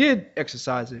 And they did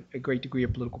exercise a great degree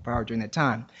of political power during that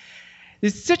time. The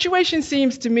situation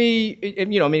seems to me,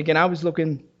 again, I was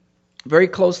looking very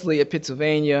closely at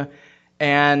Pennsylvania,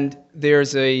 and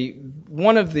there's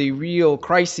one of the real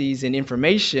crises in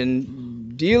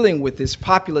information dealing with this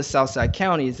populous Southside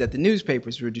County is that the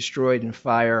newspapers were destroyed in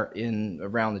fire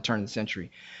around the turn of the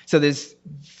century. So there's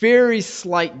very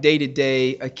slight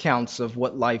day-to-day accounts of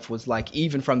what life was like,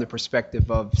 even from the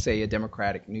perspective of, say, a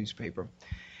Democratic newspaper.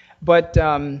 But,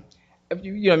 so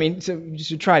just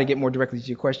to try to get more directly to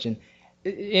your question,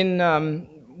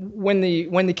 when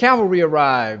the cavalry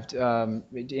arrived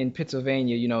in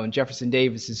Pennsylvania, and Jefferson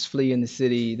Davis is fleeing the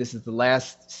city, this is the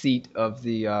last seat of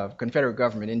the Confederate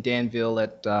government in Danville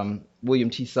at William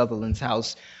T. Sutherland's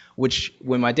house, which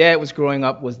when my dad was growing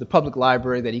up was the public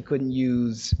library that he couldn't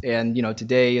use, and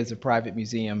today is a private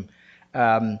museum.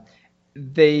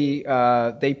 The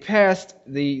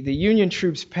Union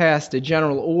troops passed a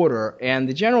general order, and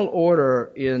the general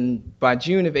order by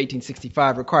June of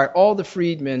 1865 required all the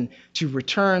freedmen to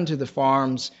return to the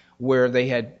farms where they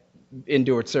had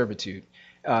endured servitude,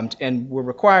 and were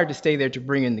required to stay there to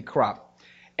bring in the crop.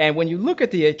 And when you look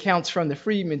at the accounts from the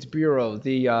Freedmen's Bureau,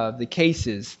 the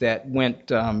cases that went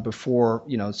before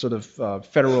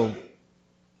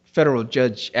federal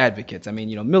judge advocates,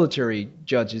 military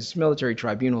judges, military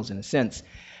tribunals in a sense,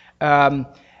 Um,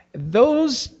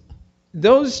 those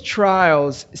those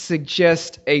trials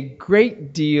suggest a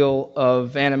great deal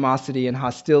of animosity and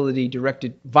hostility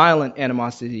directed, violent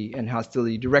animosity and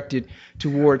hostility directed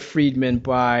toward freedmen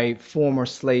by former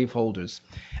slaveholders.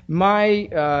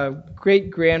 My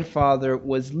great-grandfather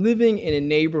was living in a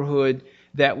neighborhood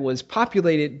that was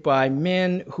populated by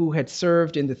men who had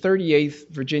served in the 38th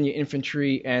Virginia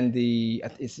Infantry and the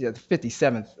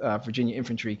 57th Virginia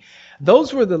Infantry.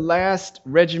 Those were the last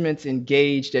regiments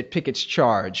engaged at Pickett's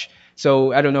Charge.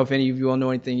 So I don't know if any of you all know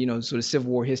anything, sort of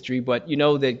Civil War history, but you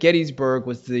know that Gettysburg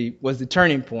was the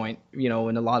turning point, in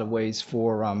a lot of ways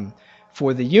for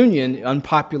the Union.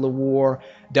 Unpopular war.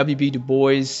 W.B. Du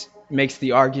Bois makes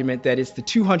the argument that it's the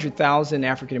 200,000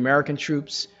 African American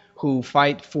troops who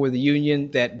fight for the Union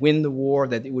that win the war,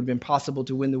 that it would have been possible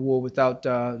to win the war without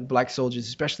black soldiers,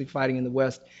 especially fighting in the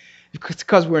West.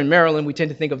 Because we're in Maryland, we tend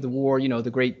to think of the war,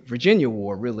 the Great Virginia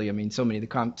War, really. I mean, so much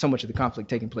of the conflict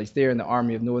taking place there in the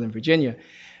Army of Northern Virginia.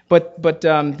 But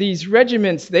these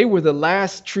regiments, they were the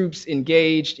last troops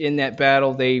engaged in that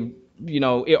battle. They,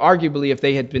 arguably, if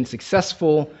they had been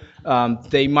successful,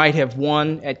 they might have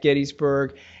won at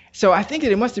Gettysburg. So I think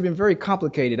that it must have been very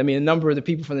complicated. I mean, a number of the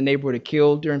people from the neighborhood are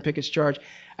killed during Pickett's Charge.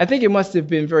 I think it must have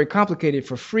been very complicated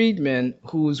for freedmen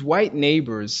whose white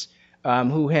neighbors,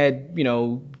 who had,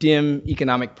 dim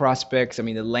economic prospects. I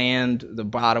mean, the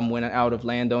bottom went out of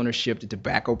land ownership. The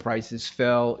tobacco prices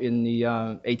fell in the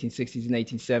 1860s and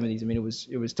 1870s. I mean,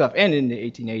 it was tough, and in the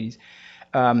 1880s.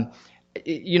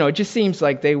 It just seems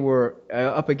like they were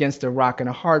up against a rock and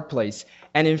a hard place.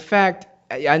 And in fact,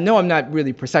 I know I'm not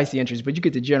really precisely interested, but you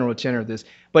get the general tenor of this.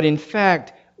 But in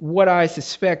fact, what I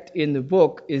suspect in the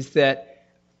book is that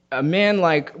a man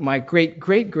like my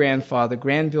great-great-grandfather,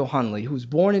 Granville Hunley, who was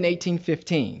born in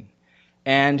 1815,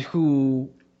 and who,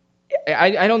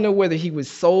 I don't know whether he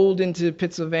was sold into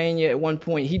Pennsylvania at one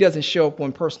point. He doesn't show up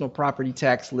on personal property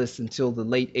tax lists until the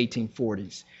late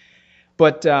 1840s.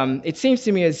 But it seems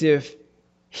to me as if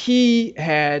he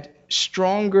had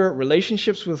stronger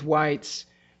relationships with whites,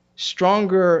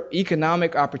 stronger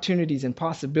economic opportunities and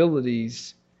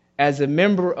possibilities as a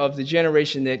member of the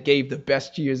generation that gave the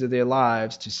best years of their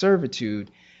lives to servitude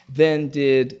than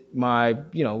did my,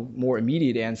 more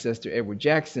immediate ancestor, Edward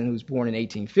Jackson, who was born in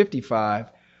 1855,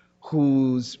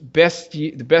 whose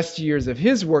the best years of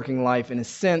his working life, in a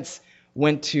sense,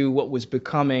 went to what was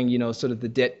becoming, sort of the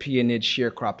debt peonage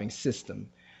sharecropping system.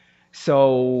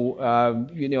 So,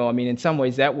 in some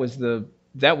ways, that was the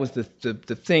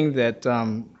thing that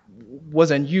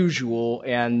was unusual,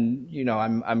 and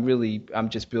I'm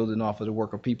just building off of the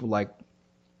work of people like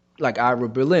Ira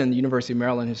Berlin, the University of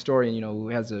Maryland historian, who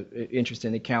has an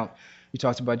interesting account. He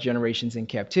talks about generations in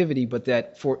captivity, but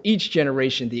that for each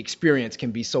generation the experience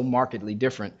can be so markedly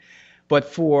different. But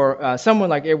for someone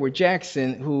like Edward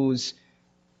Jackson, whose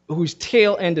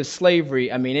tail end of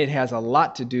slavery, I mean, it has a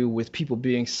lot to do with people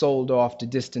being sold off to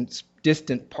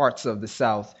distant parts of the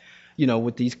South.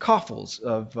 With these coffles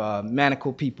of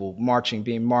manacled people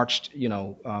being marched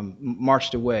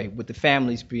away, with the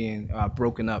families being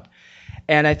broken up.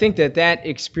 And I think that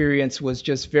experience was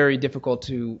just very difficult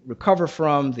to recover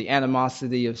from, the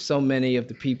animosity of so many of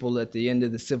the people at the end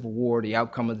of the Civil War, the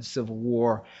outcome of the Civil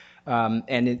War.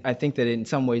 I think that in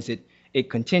some ways it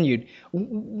continued.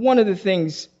 One of the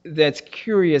things that's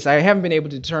curious, I haven't been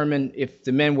able to determine if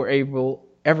the men were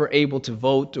ever able to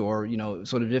vote, or,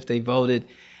 sort of if they voted.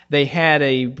 They had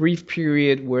a brief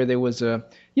period where there was an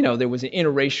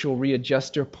interracial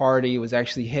readjuster party. It was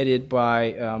actually headed by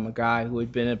a guy who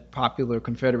had been a popular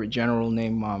Confederate general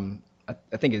named I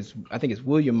think it's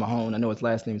William Mahone. I know his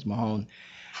last name is Mahone.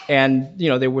 And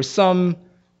there were some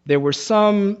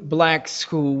blacks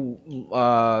who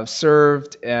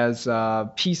served as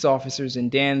peace officers in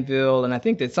Danville, and I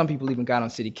think that some people even got on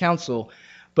city council.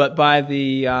 But by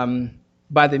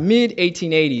the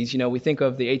mid-1880s, we think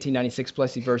of the 1896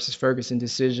 Plessy versus Ferguson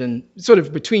decision, sort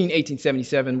of between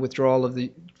 1877 withdrawal of the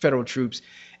federal troops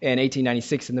and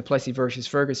 1896 and the Plessy versus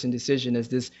Ferguson decision, as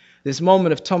this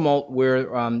moment of tumult where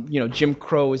Jim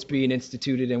Crow is being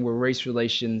instituted and where race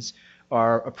relations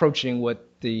are approaching what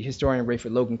the historian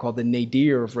Rayford Logan called the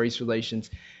nadir of race relations.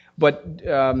 But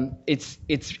it's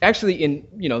actually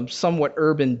in somewhat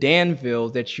urban Danville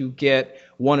that you get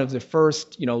one of the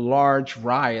first large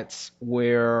riots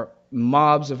where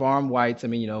mobs of armed whites,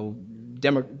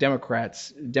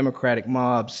 democratic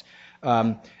mobs,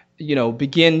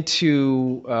 begin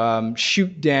to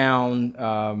shoot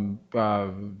down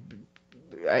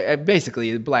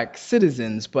basically black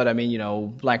citizens, but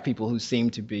black people who seem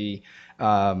to be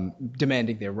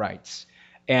demanding their rights.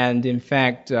 And in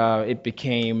fact, it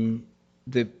became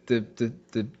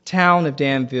the town of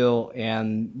Danville,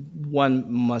 and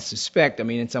one must suspect, I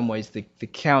mean, in some ways, the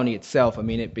county itself, I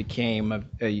mean, it became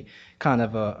a kind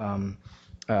of a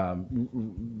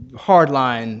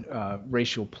hardline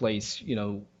racial place,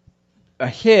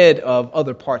 ahead of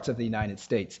other parts of the United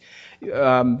States.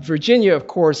 Virginia, of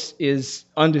course, is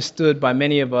understood by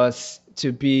many of us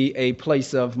to be a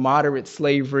place of moderate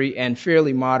slavery and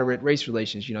fairly moderate race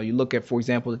relations. You look at, for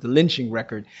example, at the lynching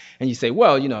record, and you say,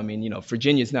 well,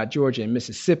 Virginia is not Georgia and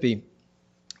Mississippi.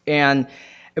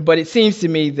 But it seems to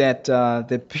me that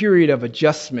the period of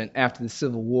adjustment after the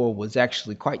Civil War was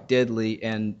actually quite deadly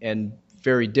and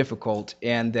very difficult,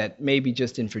 and that maybe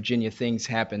just in Virginia things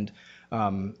happened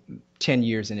 10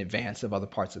 years in advance of other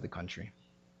parts of the country.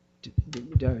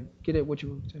 Did I get it? What you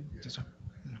were saying?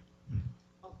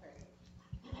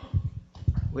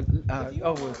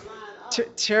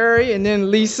 Terry and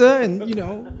then Lisa, and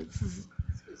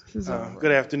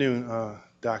Good afternoon,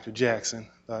 Dr. Jackson.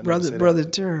 Brother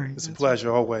Terry. It's a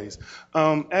pleasure always.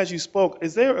 As you spoke,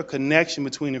 is there a connection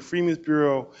between the Freedmen's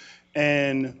Bureau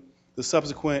and the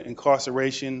subsequent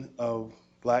incarceration of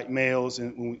black males,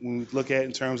 and when we look at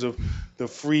in terms of the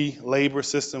free labor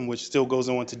system, which still goes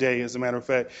on today? As a matter of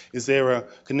fact, is there a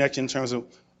connection in terms of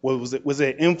was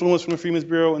there influence from the Freedmen's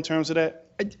Bureau in terms of that?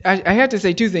 I have to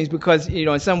say two things, because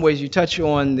in some ways you touch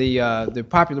on the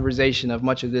popularization of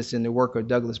much of this in the work of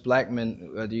Douglas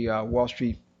Blackmun, the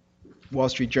Wall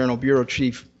Street Journal bureau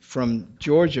chief from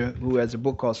Georgia, who has a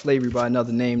book called Slavery by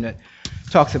Another Name that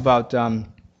talks about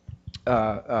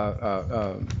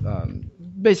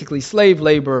basically slave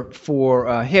labor for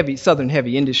Southern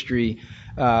heavy industry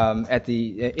at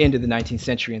the end of the 19th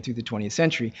century and through the 20th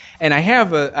century. And I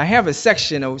have a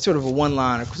section, sort of a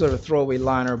one-liner, sort of a throwaway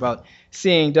liner about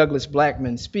seeing Douglas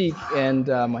Blackmun speak, and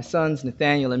my sons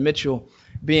Nathaniel and Mitchell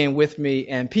being with me,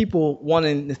 and people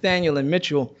wanting Nathaniel and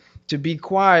Mitchell to be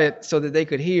quiet so that they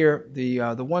could hear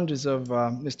the wonders of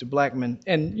Mr. Blackmun.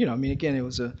 And again,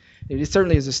 it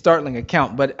certainly is a startling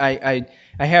account. But I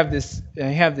have this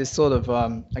sort of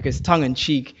I guess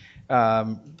tongue-in-cheek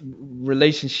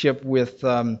relationship with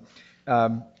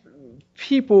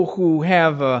people who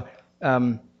have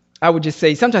I would just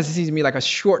say sometimes it seems to me like a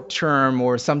short-term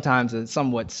or sometimes a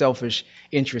somewhat selfish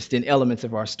interest in elements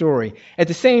of our story. At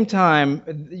the same time,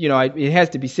 it has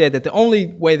to be said that the only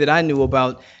way that I knew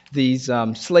about these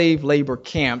slave labor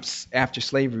camps after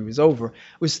slavery was over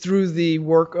was through the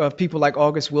work of people like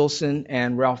August Wilson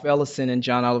and Ralph Ellison and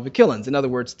John Oliver Killens. In other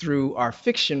words, through our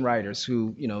fiction writers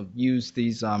who, used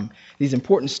these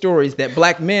important stories that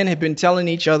black men had been telling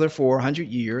each other for 100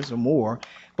 years or more,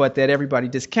 but that everybody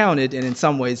discounted. And in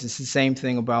some ways, it's the same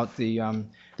thing about the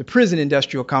prison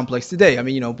industrial complex today. I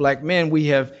mean, black men, we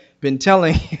have been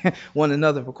telling one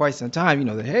another for quite some time,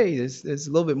 that, hey, there's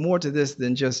a little bit more to this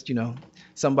than just,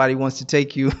 somebody wants to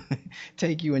take you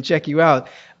and check you out.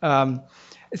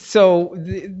 So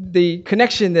the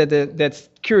connection that's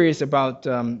curious about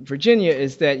Virginia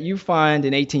is that you find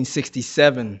in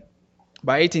 1867,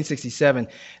 by 1867,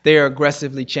 they are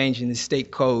aggressively changing the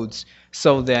state codes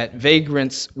so that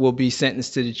vagrants will be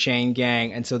sentenced to the chain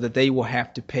gang, and so that they will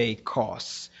have to pay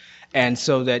costs. And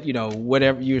so that,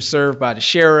 whatever you're served by the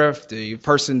sheriff, the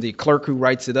clerk who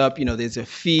writes it up, there's a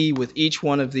fee with each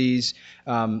one of these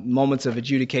moments of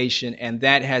adjudication, and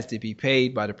that has to be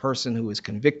paid by the person who is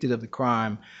convicted of the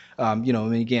crime.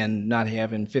 Again, not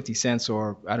having 50 cents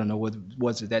or I don't know what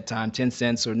was at that time, 10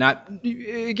 cents or not.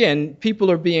 Again,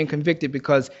 people are being convicted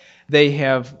because they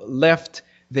have left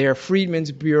their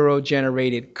Freedmen's Bureau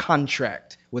generated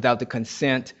contract without the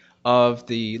consent of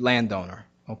the landowner.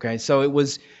 Okay, so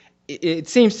it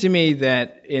seems to me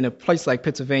that in a place like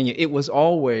Pennsylvania, it was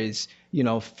always,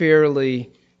 fairly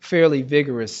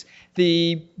vigorous.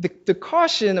 The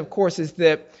caution, of course, is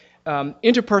that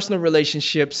interpersonal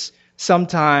relationships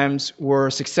sometimes were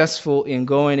successful in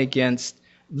going against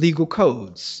legal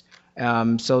codes.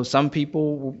 So some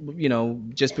people,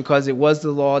 just because it was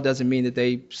the law doesn't mean that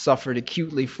they suffered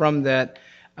acutely from that.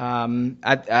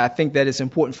 I think that it's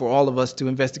important for all of us to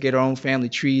investigate our own family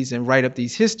trees and write up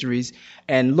these histories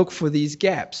and look for these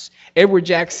gaps. Edward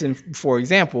Jackson, for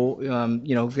example,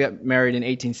 got married in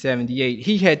 1878.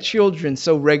 He had children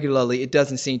so regularly, it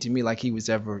doesn't seem to me like he was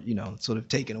ever, sort of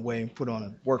taken away and put on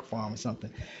a work farm or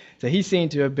something. So he seemed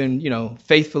to have been,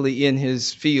 faithfully in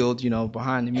his field,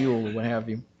 behind the mule or what have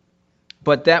you.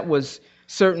 But that was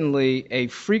certainly a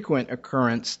frequent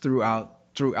occurrence throughout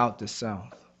the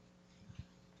South.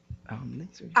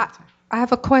 I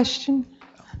have a question.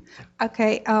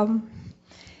 Okay. And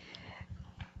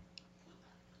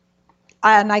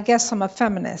I guess I'm a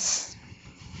feminist,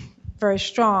 very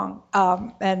strong.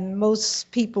 And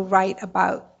most people write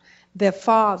about their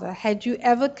father, had you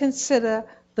ever considered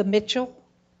the Mitchell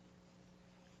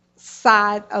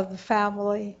side of the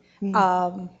family?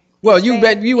 Well, Is you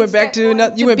there- you went is back there to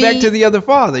going you went back to be- the other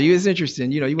father. You was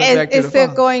interesting. You went back to Is the there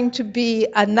father. going to be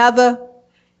another,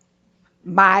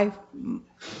 my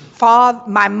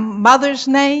mother's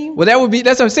name? Well,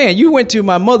 that's what I'm saying. You went to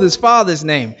my mother's father's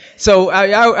name. So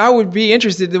I would be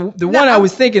interested. The one I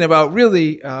was thinking about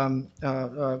really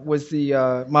was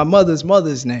my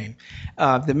mother's name,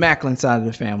 the Macklin side of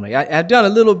the family. I've done a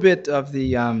little bit of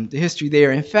the history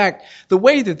there. In fact, the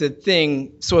way that the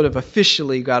thing sort of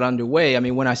officially got underway, I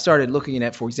mean, when I started looking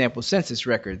at, for example, census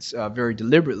records very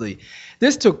deliberately,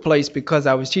 this took place because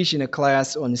I was teaching a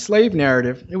class on the slave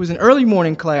narrative. It was an early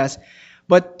morning class.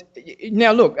 But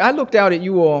now, look, I looked out at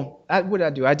you all. What did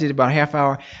I do? I did about a half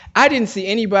hour. I didn't see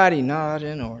anybody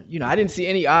nodding or, I didn't see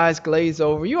any eyes glaze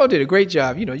over. You all did a great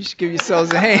job. You should give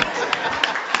yourselves a hand.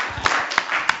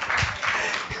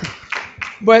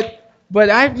 But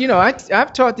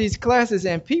I've taught these classes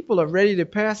and people are ready to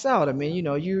pass out. I mean,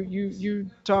 you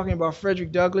talking about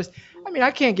Frederick Douglass. I mean,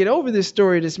 I can't get over this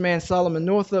story of this man, Solomon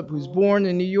Northup, who's born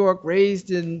in New York,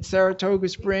 raised in Saratoga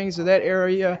Springs or that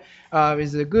area,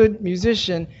 is a good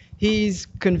musician. He's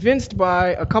convinced by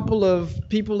a couple of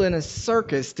people in a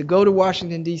circus to go to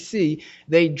Washington, D.C.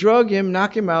 They drug him,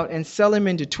 knock him out, and sell him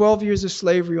into 12 years of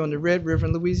slavery on the Red River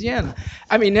in Louisiana.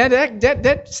 I mean,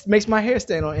 that makes my hair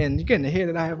stand on end. You're getting the hair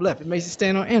that I have left. It makes it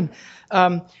stand on end.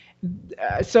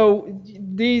 So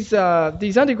these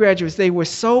undergraduates, they were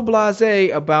so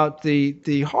blasé about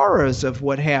the horrors of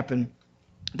what happened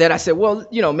that I said, well,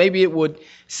 maybe it would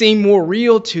seem more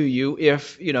real to you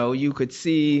if, you could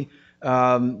see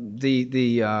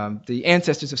the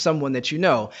ancestors of someone that you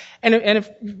know. And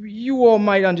if you all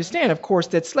might understand, of course,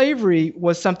 that slavery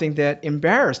was something that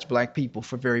embarrassed black people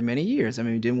for very many years. I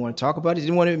mean, we didn't want to talk about it,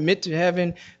 didn't want to admit to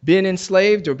having been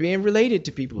enslaved or being related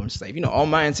to people who were enslaved. All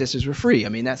my ancestors were free. I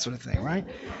mean, that sort of thing, right?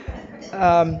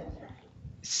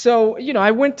 So,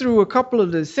 I went through a couple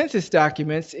of the census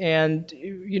documents and,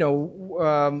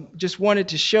 just wanted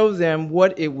to show them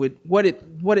what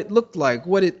it looked like,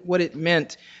 what it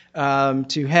meant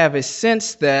to have a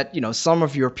sense that, some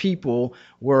of your people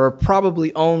were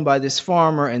probably owned by this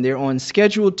farmer and they're on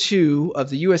Schedule 2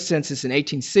 of the U.S. Census in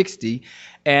 1860.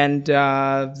 And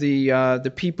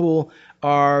the people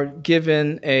are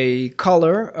given a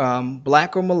color,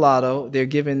 black or mulatto. They're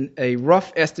given a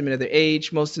rough estimate of their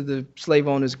age. Most of the slave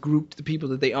owners grouped the people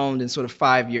that they owned in sort of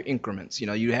 5-year increments.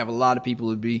 You have a lot of people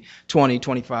who'd be 20,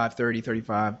 25, 30,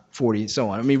 35, 40, and so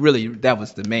on. I mean, really, that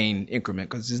was the main increment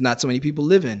because there's not so many people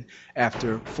living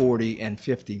after 40 and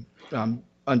 50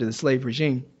 under the slave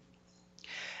regime.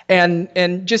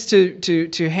 And just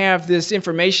to have this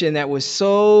information that was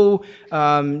so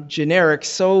generic,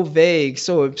 so vague,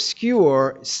 so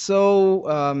obscure,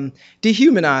 so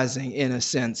dehumanizing in a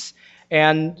sense.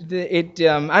 And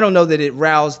I don't know that it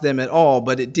roused them at all,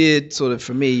 but it did sort of,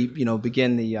 for me,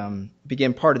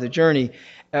 begin part of the journey.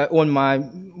 On my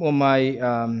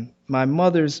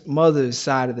mother's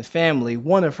side of the family,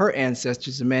 one of her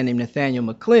ancestors, a man named Nathaniel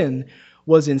McClin,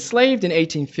 was enslaved in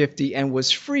 1850 and was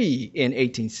free in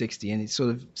 1860, and it sort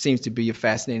of seems to be a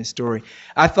fascinating story.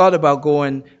 I thought about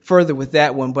going further with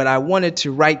that one, but I wanted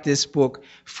to write this book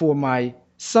for my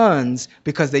sons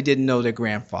because they didn't know their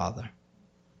grandfather.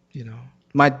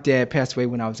 My dad passed away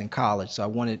when I was in college, so I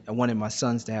wanted my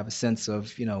sons to have a sense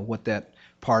of, what that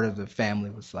part of the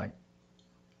family was like.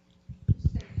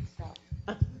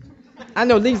 I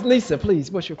know, Lisa, please,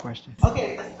 what's your question?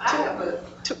 Okay, I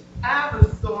have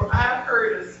a story. I've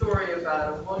heard a story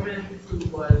about a woman who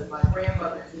was my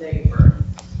grandmother's neighbor,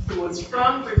 who was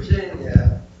from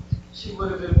Virginia. She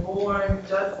would have been born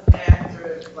just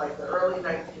after, like, the early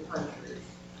 1900s.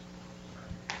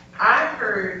 I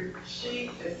heard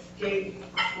she escaped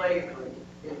slavery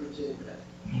in Virginia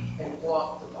and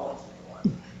walked to Baltimore.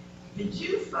 Did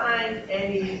you find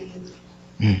any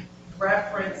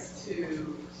reference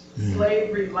to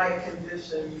slavery-like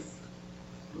conditions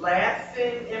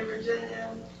lasting in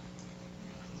Virginia?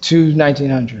 To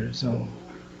 1900 or so.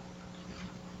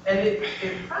 And it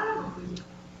probably,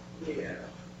 yeah.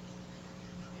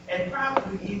 And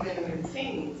probably even in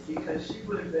teens, because she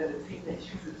would have been a teenager.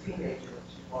 She was a teenager when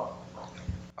she walked.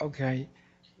 Okay.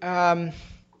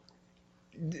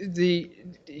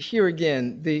 Here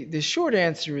again, the short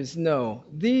answer is no.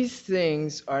 These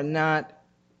things are not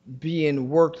being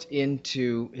worked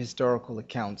into historical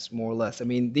accounts, more or less. I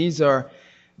mean, these are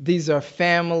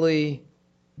family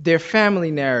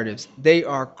narratives. They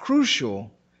are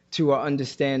crucial to our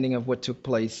understanding of what took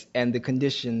place and the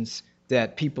conditions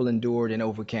that people endured and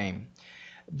overcame.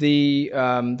 The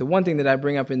one thing that I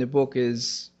bring up in the book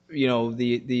is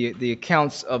the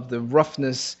accounts of the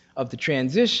roughness of the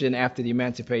transition after the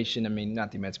emancipation. I mean,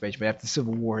 not the emancipation, but after the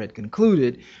Civil War had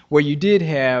concluded, where you did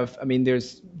have. I mean,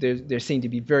 there seem to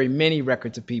be very many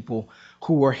records of people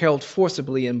who were held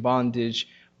forcibly in bondage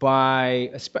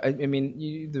by. I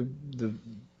mean, the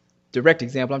direct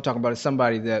example I'm talking about is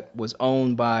somebody that was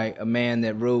owned by a man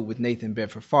that rode with Nathan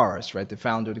Bedford Forrest, right, the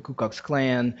founder of the Ku Klux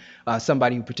Klan,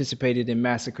 somebody who participated in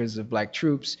massacres of black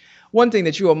troops. One thing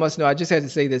that you all must know, I just had to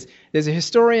say this, there's a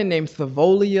historian named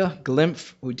Thavolia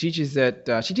Glimpf who teaches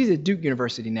she teaches at Duke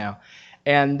University now.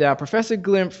 And Professor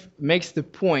Glimpf makes the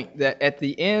point that at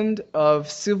the end of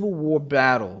Civil War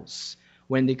battles,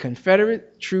 when the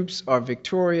Confederate troops are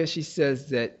victorious, she says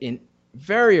that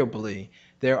invariably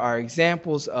there are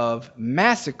examples of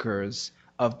massacres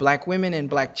of black women and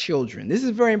black children. This is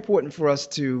very important for us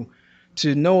to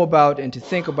know about and to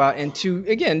think about and to,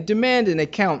 again, demand an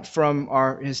account from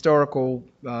our historical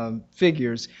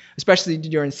figures, especially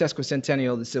during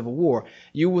sesquicentennial of the Civil War.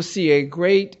 You will see a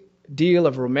great deal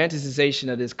of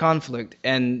romanticization of this conflict.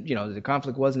 And, the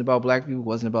conflict wasn't about black people,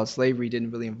 wasn't about slavery, didn't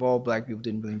really involve black people,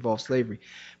 didn't really involve slavery.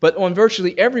 But on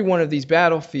virtually every one of these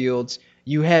battlefields,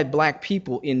 you had black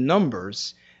people in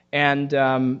numbers, and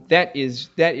that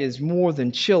is more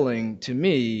than chilling to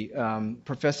me.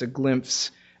 Professor Glimpf's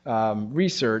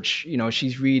research,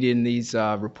 she's reading these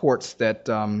reports that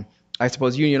I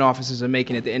suppose Union officers are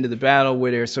making at the end of the battle,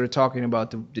 where they're sort of talking about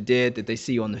the dead that they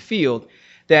see on the field.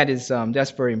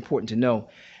 That's very important to know.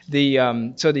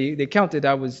 So the account that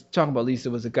I was talking about,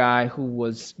 Lisa, was a guy who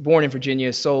was born in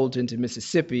Virginia, sold into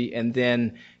Mississippi, and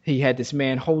then he had this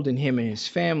man holding him and his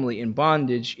family in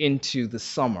bondage into the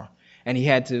summer. And he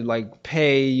had to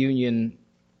pay Union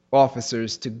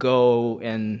officers to go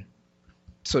and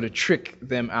sort of trick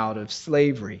them out of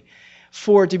slavery.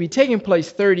 For it to be taking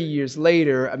place 30 years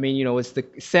later, I mean,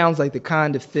 it sounds like the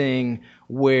kind of thing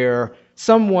where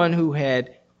someone who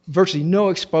had virtually no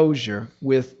exposure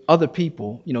with other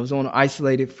people, was on an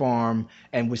isolated farm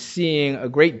and was seeing a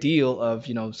great deal of,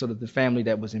 sort of the family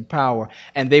that was in power,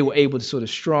 and they were able to sort of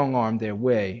strong arm their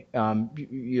way. I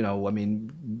mean,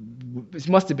 it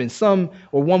must have been some,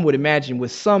 or one would imagine,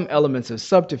 with some elements of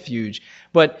subterfuge.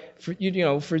 But,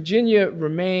 Virginia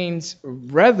remains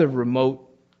rather remote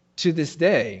to this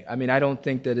day. I mean, I don't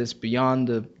think that it's beyond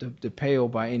the pale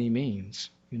by any means,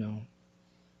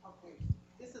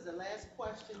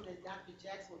 Question that Dr.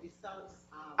 Jackson will be selling.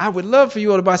 I would love for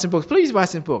you all to buy some books. Please buy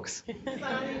some books.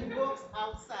 Signing books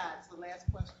outside. So last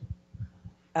question.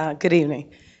 Good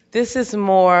evening. This is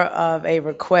more of a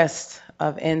request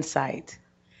of insight.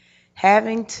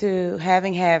 Having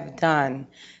done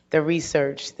the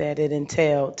research that it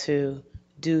entailed to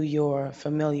do your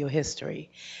familial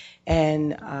history,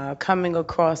 and coming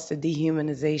across the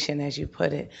dehumanization, as you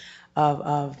put it,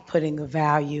 of putting a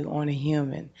value on a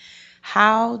human.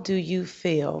 How do you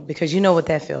feel, because you know what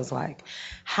that feels like,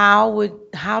 how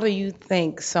do you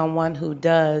think someone who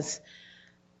does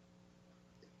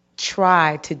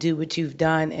try to do what you've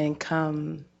done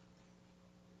and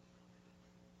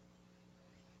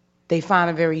they find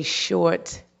a very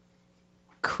short,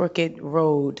 crooked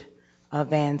road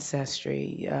of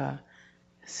ancestry,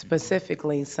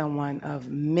 specifically someone of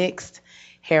mixed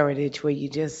heritage where you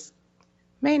just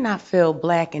may not feel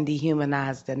black and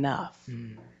dehumanized enough?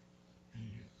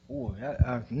 Ooh,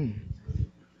 I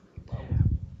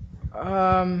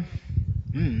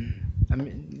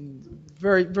mean,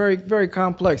 very, very, very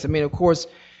complex. I mean, of course,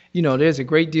 there's a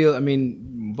great deal. I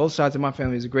mean, both sides of my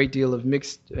family is a great deal of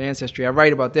mixed ancestry. I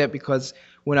write about that because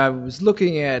when I was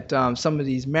looking at some of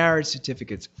these marriage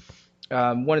certificates,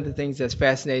 one of the things that's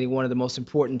fascinating, one of the most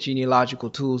important genealogical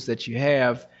tools that you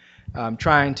have,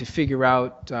 trying to figure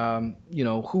out,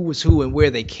 who was who and where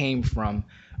they came from,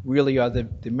 really are the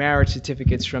marriage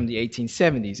certificates from the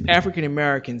 1870s. African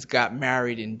Americans got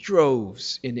married in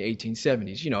droves in the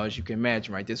 1870s. As you can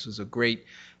imagine, right? This was a great,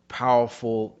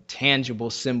 powerful,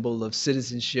 tangible symbol of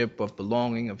citizenship, of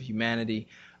belonging, of humanity,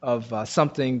 of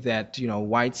something that,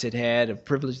 whites had, a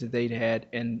privilege that they'd had,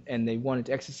 and they wanted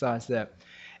to exercise that.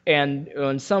 And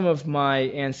on some of my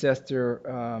ancestors'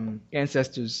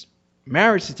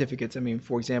 marriage certificates, I mean,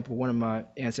 for example, one of my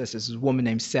ancestors is a woman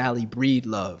named Sally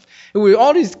Breedlove. It were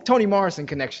all these Toni Morrison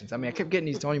connections. I mean, I kept getting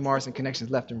these Toni Morrison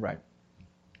connections left and right.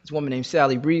 This woman named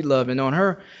Sally Breedlove, and on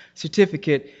her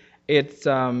certificate, it's,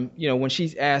 when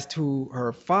she's asked who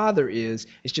her father is,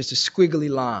 it's just a squiggly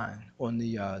line on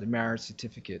the marriage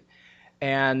certificate.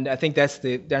 And I think that's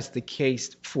the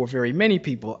case for very many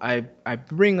people. I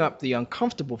bring up the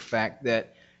uncomfortable fact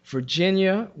that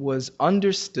Virginia was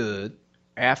understood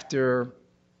after,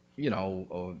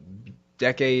 a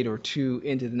decade or two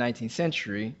into the 19th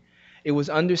century, it was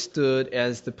understood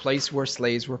as the place where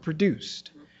slaves were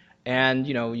produced. And,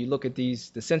 you know, you look at the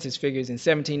census figures in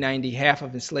 1790, half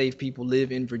of enslaved people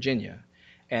live in Virginia.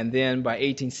 And then by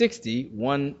 1860,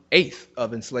 1/8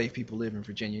 of enslaved people live in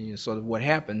Virginia. You know, sort of what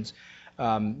happens,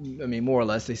 I mean, more or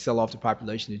less, they sell off the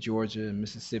population to Georgia and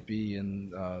Mississippi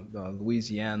and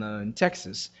Louisiana and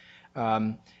Texas.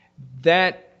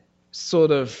 That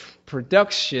sort of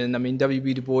production, I mean,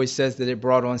 W.B. Du Bois says that it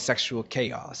brought on sexual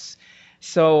chaos.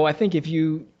 So I think if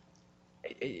you,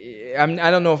 I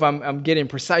don't know if I'm getting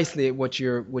precisely at what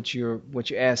you're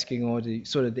asking, or the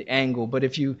sort of the angle, but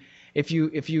if you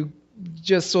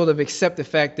just sort of accept the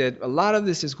fact that a lot of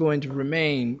this is going to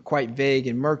remain quite vague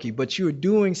and murky, but you're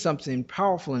doing something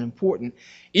powerful and important,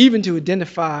 even to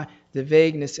identify the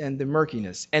vagueness and the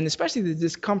murkiness, and especially the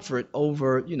discomfort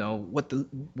over, you know,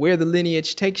 where the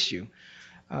lineage takes you.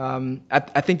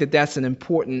 I think that that's an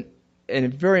important and a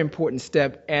very important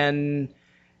step, and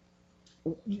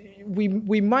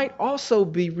we might also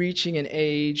be reaching an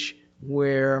age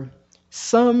where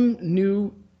some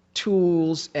new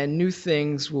tools and new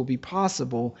things will be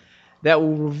possible that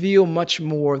will reveal much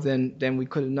more than we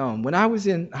could have known. When I was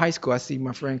in high school, I see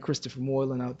my friend Christopher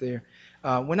Moylan out there.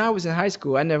 When I was in high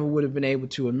school, I never would have been able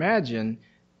to imagine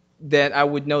that I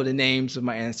would know the names of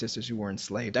my ancestors who were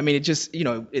enslaved. I mean, it just, you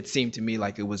know, it seemed to me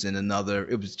like it was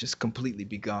it was just completely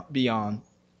beyond.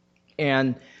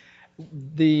 And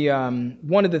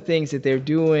one of the things that they're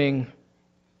doing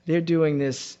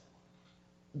this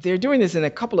in a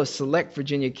couple of select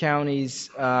Virginia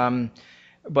counties,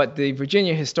 but the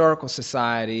Virginia Historical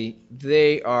Society,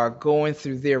 they are going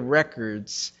through their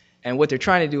records, and what they're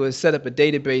trying to do is set up a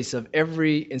database of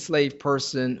every enslaved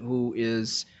person who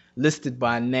is listed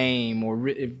by name, or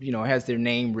has their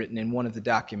name written in one of the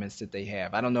documents that they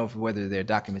have. I don't know whether they're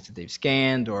documents that they've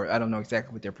scanned, or I don't know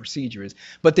exactly what their procedure is,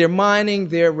 but they're mining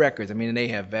their records. I mean, they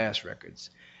have vast records.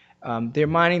 They're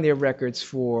mining their records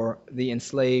for the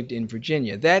enslaved in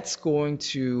Virginia. That's going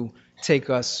to take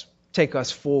us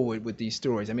forward with these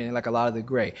stories. I mean, like a lot of the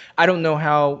Gray. I don't know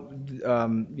how, the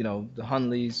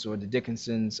Hunleys or the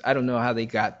Dickinsons, I don't know how they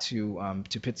got to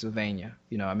Pittsylvania.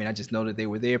 You know, I mean, I just know that they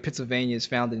were there. Pennsylvania is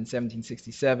founded in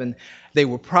 1767. They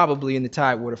were probably in the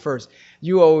Tidewater first.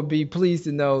 You all would be pleased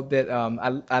to know that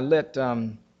I let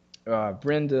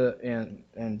Brenda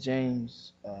and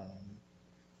James,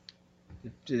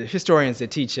 the historians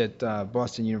that teach at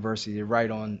Boston University, they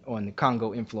write on the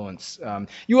Congo influence.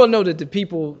 You all know that the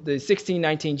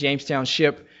 1619 Jamestown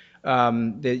ship,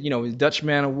 the Dutch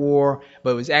man of war,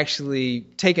 but it was actually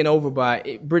taken over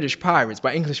by British pirates,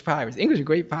 by English pirates. English are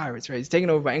great pirates, right? It's taken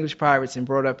over by English pirates and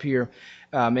brought up here,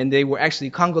 and they were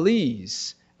actually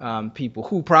Congolese people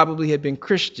who probably had been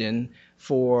Christian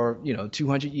for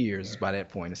 200 years by that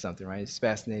point or something, right? It's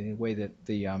fascinating the way that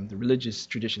the religious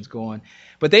traditions go on.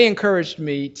 But they encouraged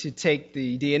me to take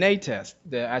the DNA test.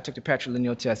 I took the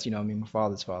patrilineal test. My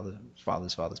father's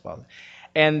father.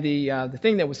 And the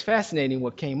thing that was fascinating,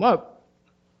 what came up,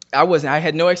 I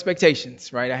had no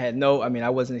expectations, right? I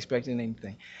wasn't expecting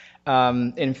anything.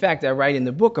 In fact, I write in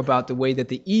the book about the way that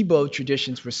the Igbo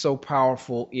traditions were so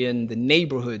powerful in the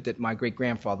neighborhood that my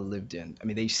great-grandfather lived in. I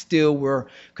mean, they still were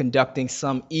conducting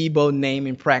some Igbo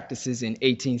naming practices in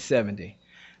 1870.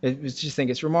 I just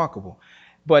think it's remarkable.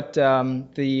 But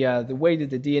the way that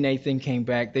the DNA thing came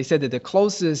back, they said that the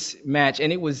closest match,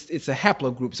 and it's a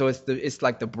haplogroup, so it's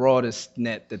like the broadest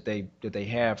net that they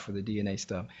have for the DNA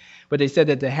stuff. But they said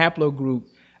that the haplogroup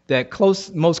that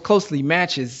most closely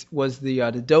matches was the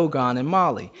Dogon in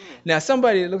Mali. Now,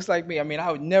 somebody that looks like me, I mean,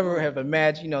 I would never have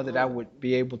imagined, that I would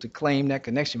be able to claim that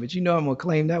connection, but I'm going to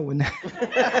claim that one now.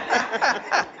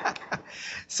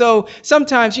 So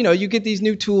sometimes, you get these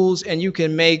new tools and you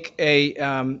can make a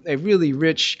really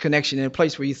rich connection in a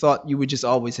place where you thought you would just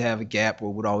always have a gap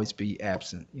or would always be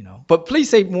absent, But please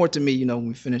say more to me, when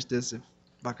we finish this, if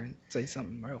I can say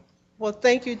something real. Well,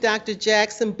 thank you, Dr.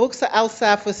 Jackson. Books are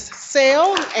outside for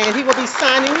sale, and he will be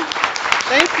signing.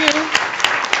 Thank you.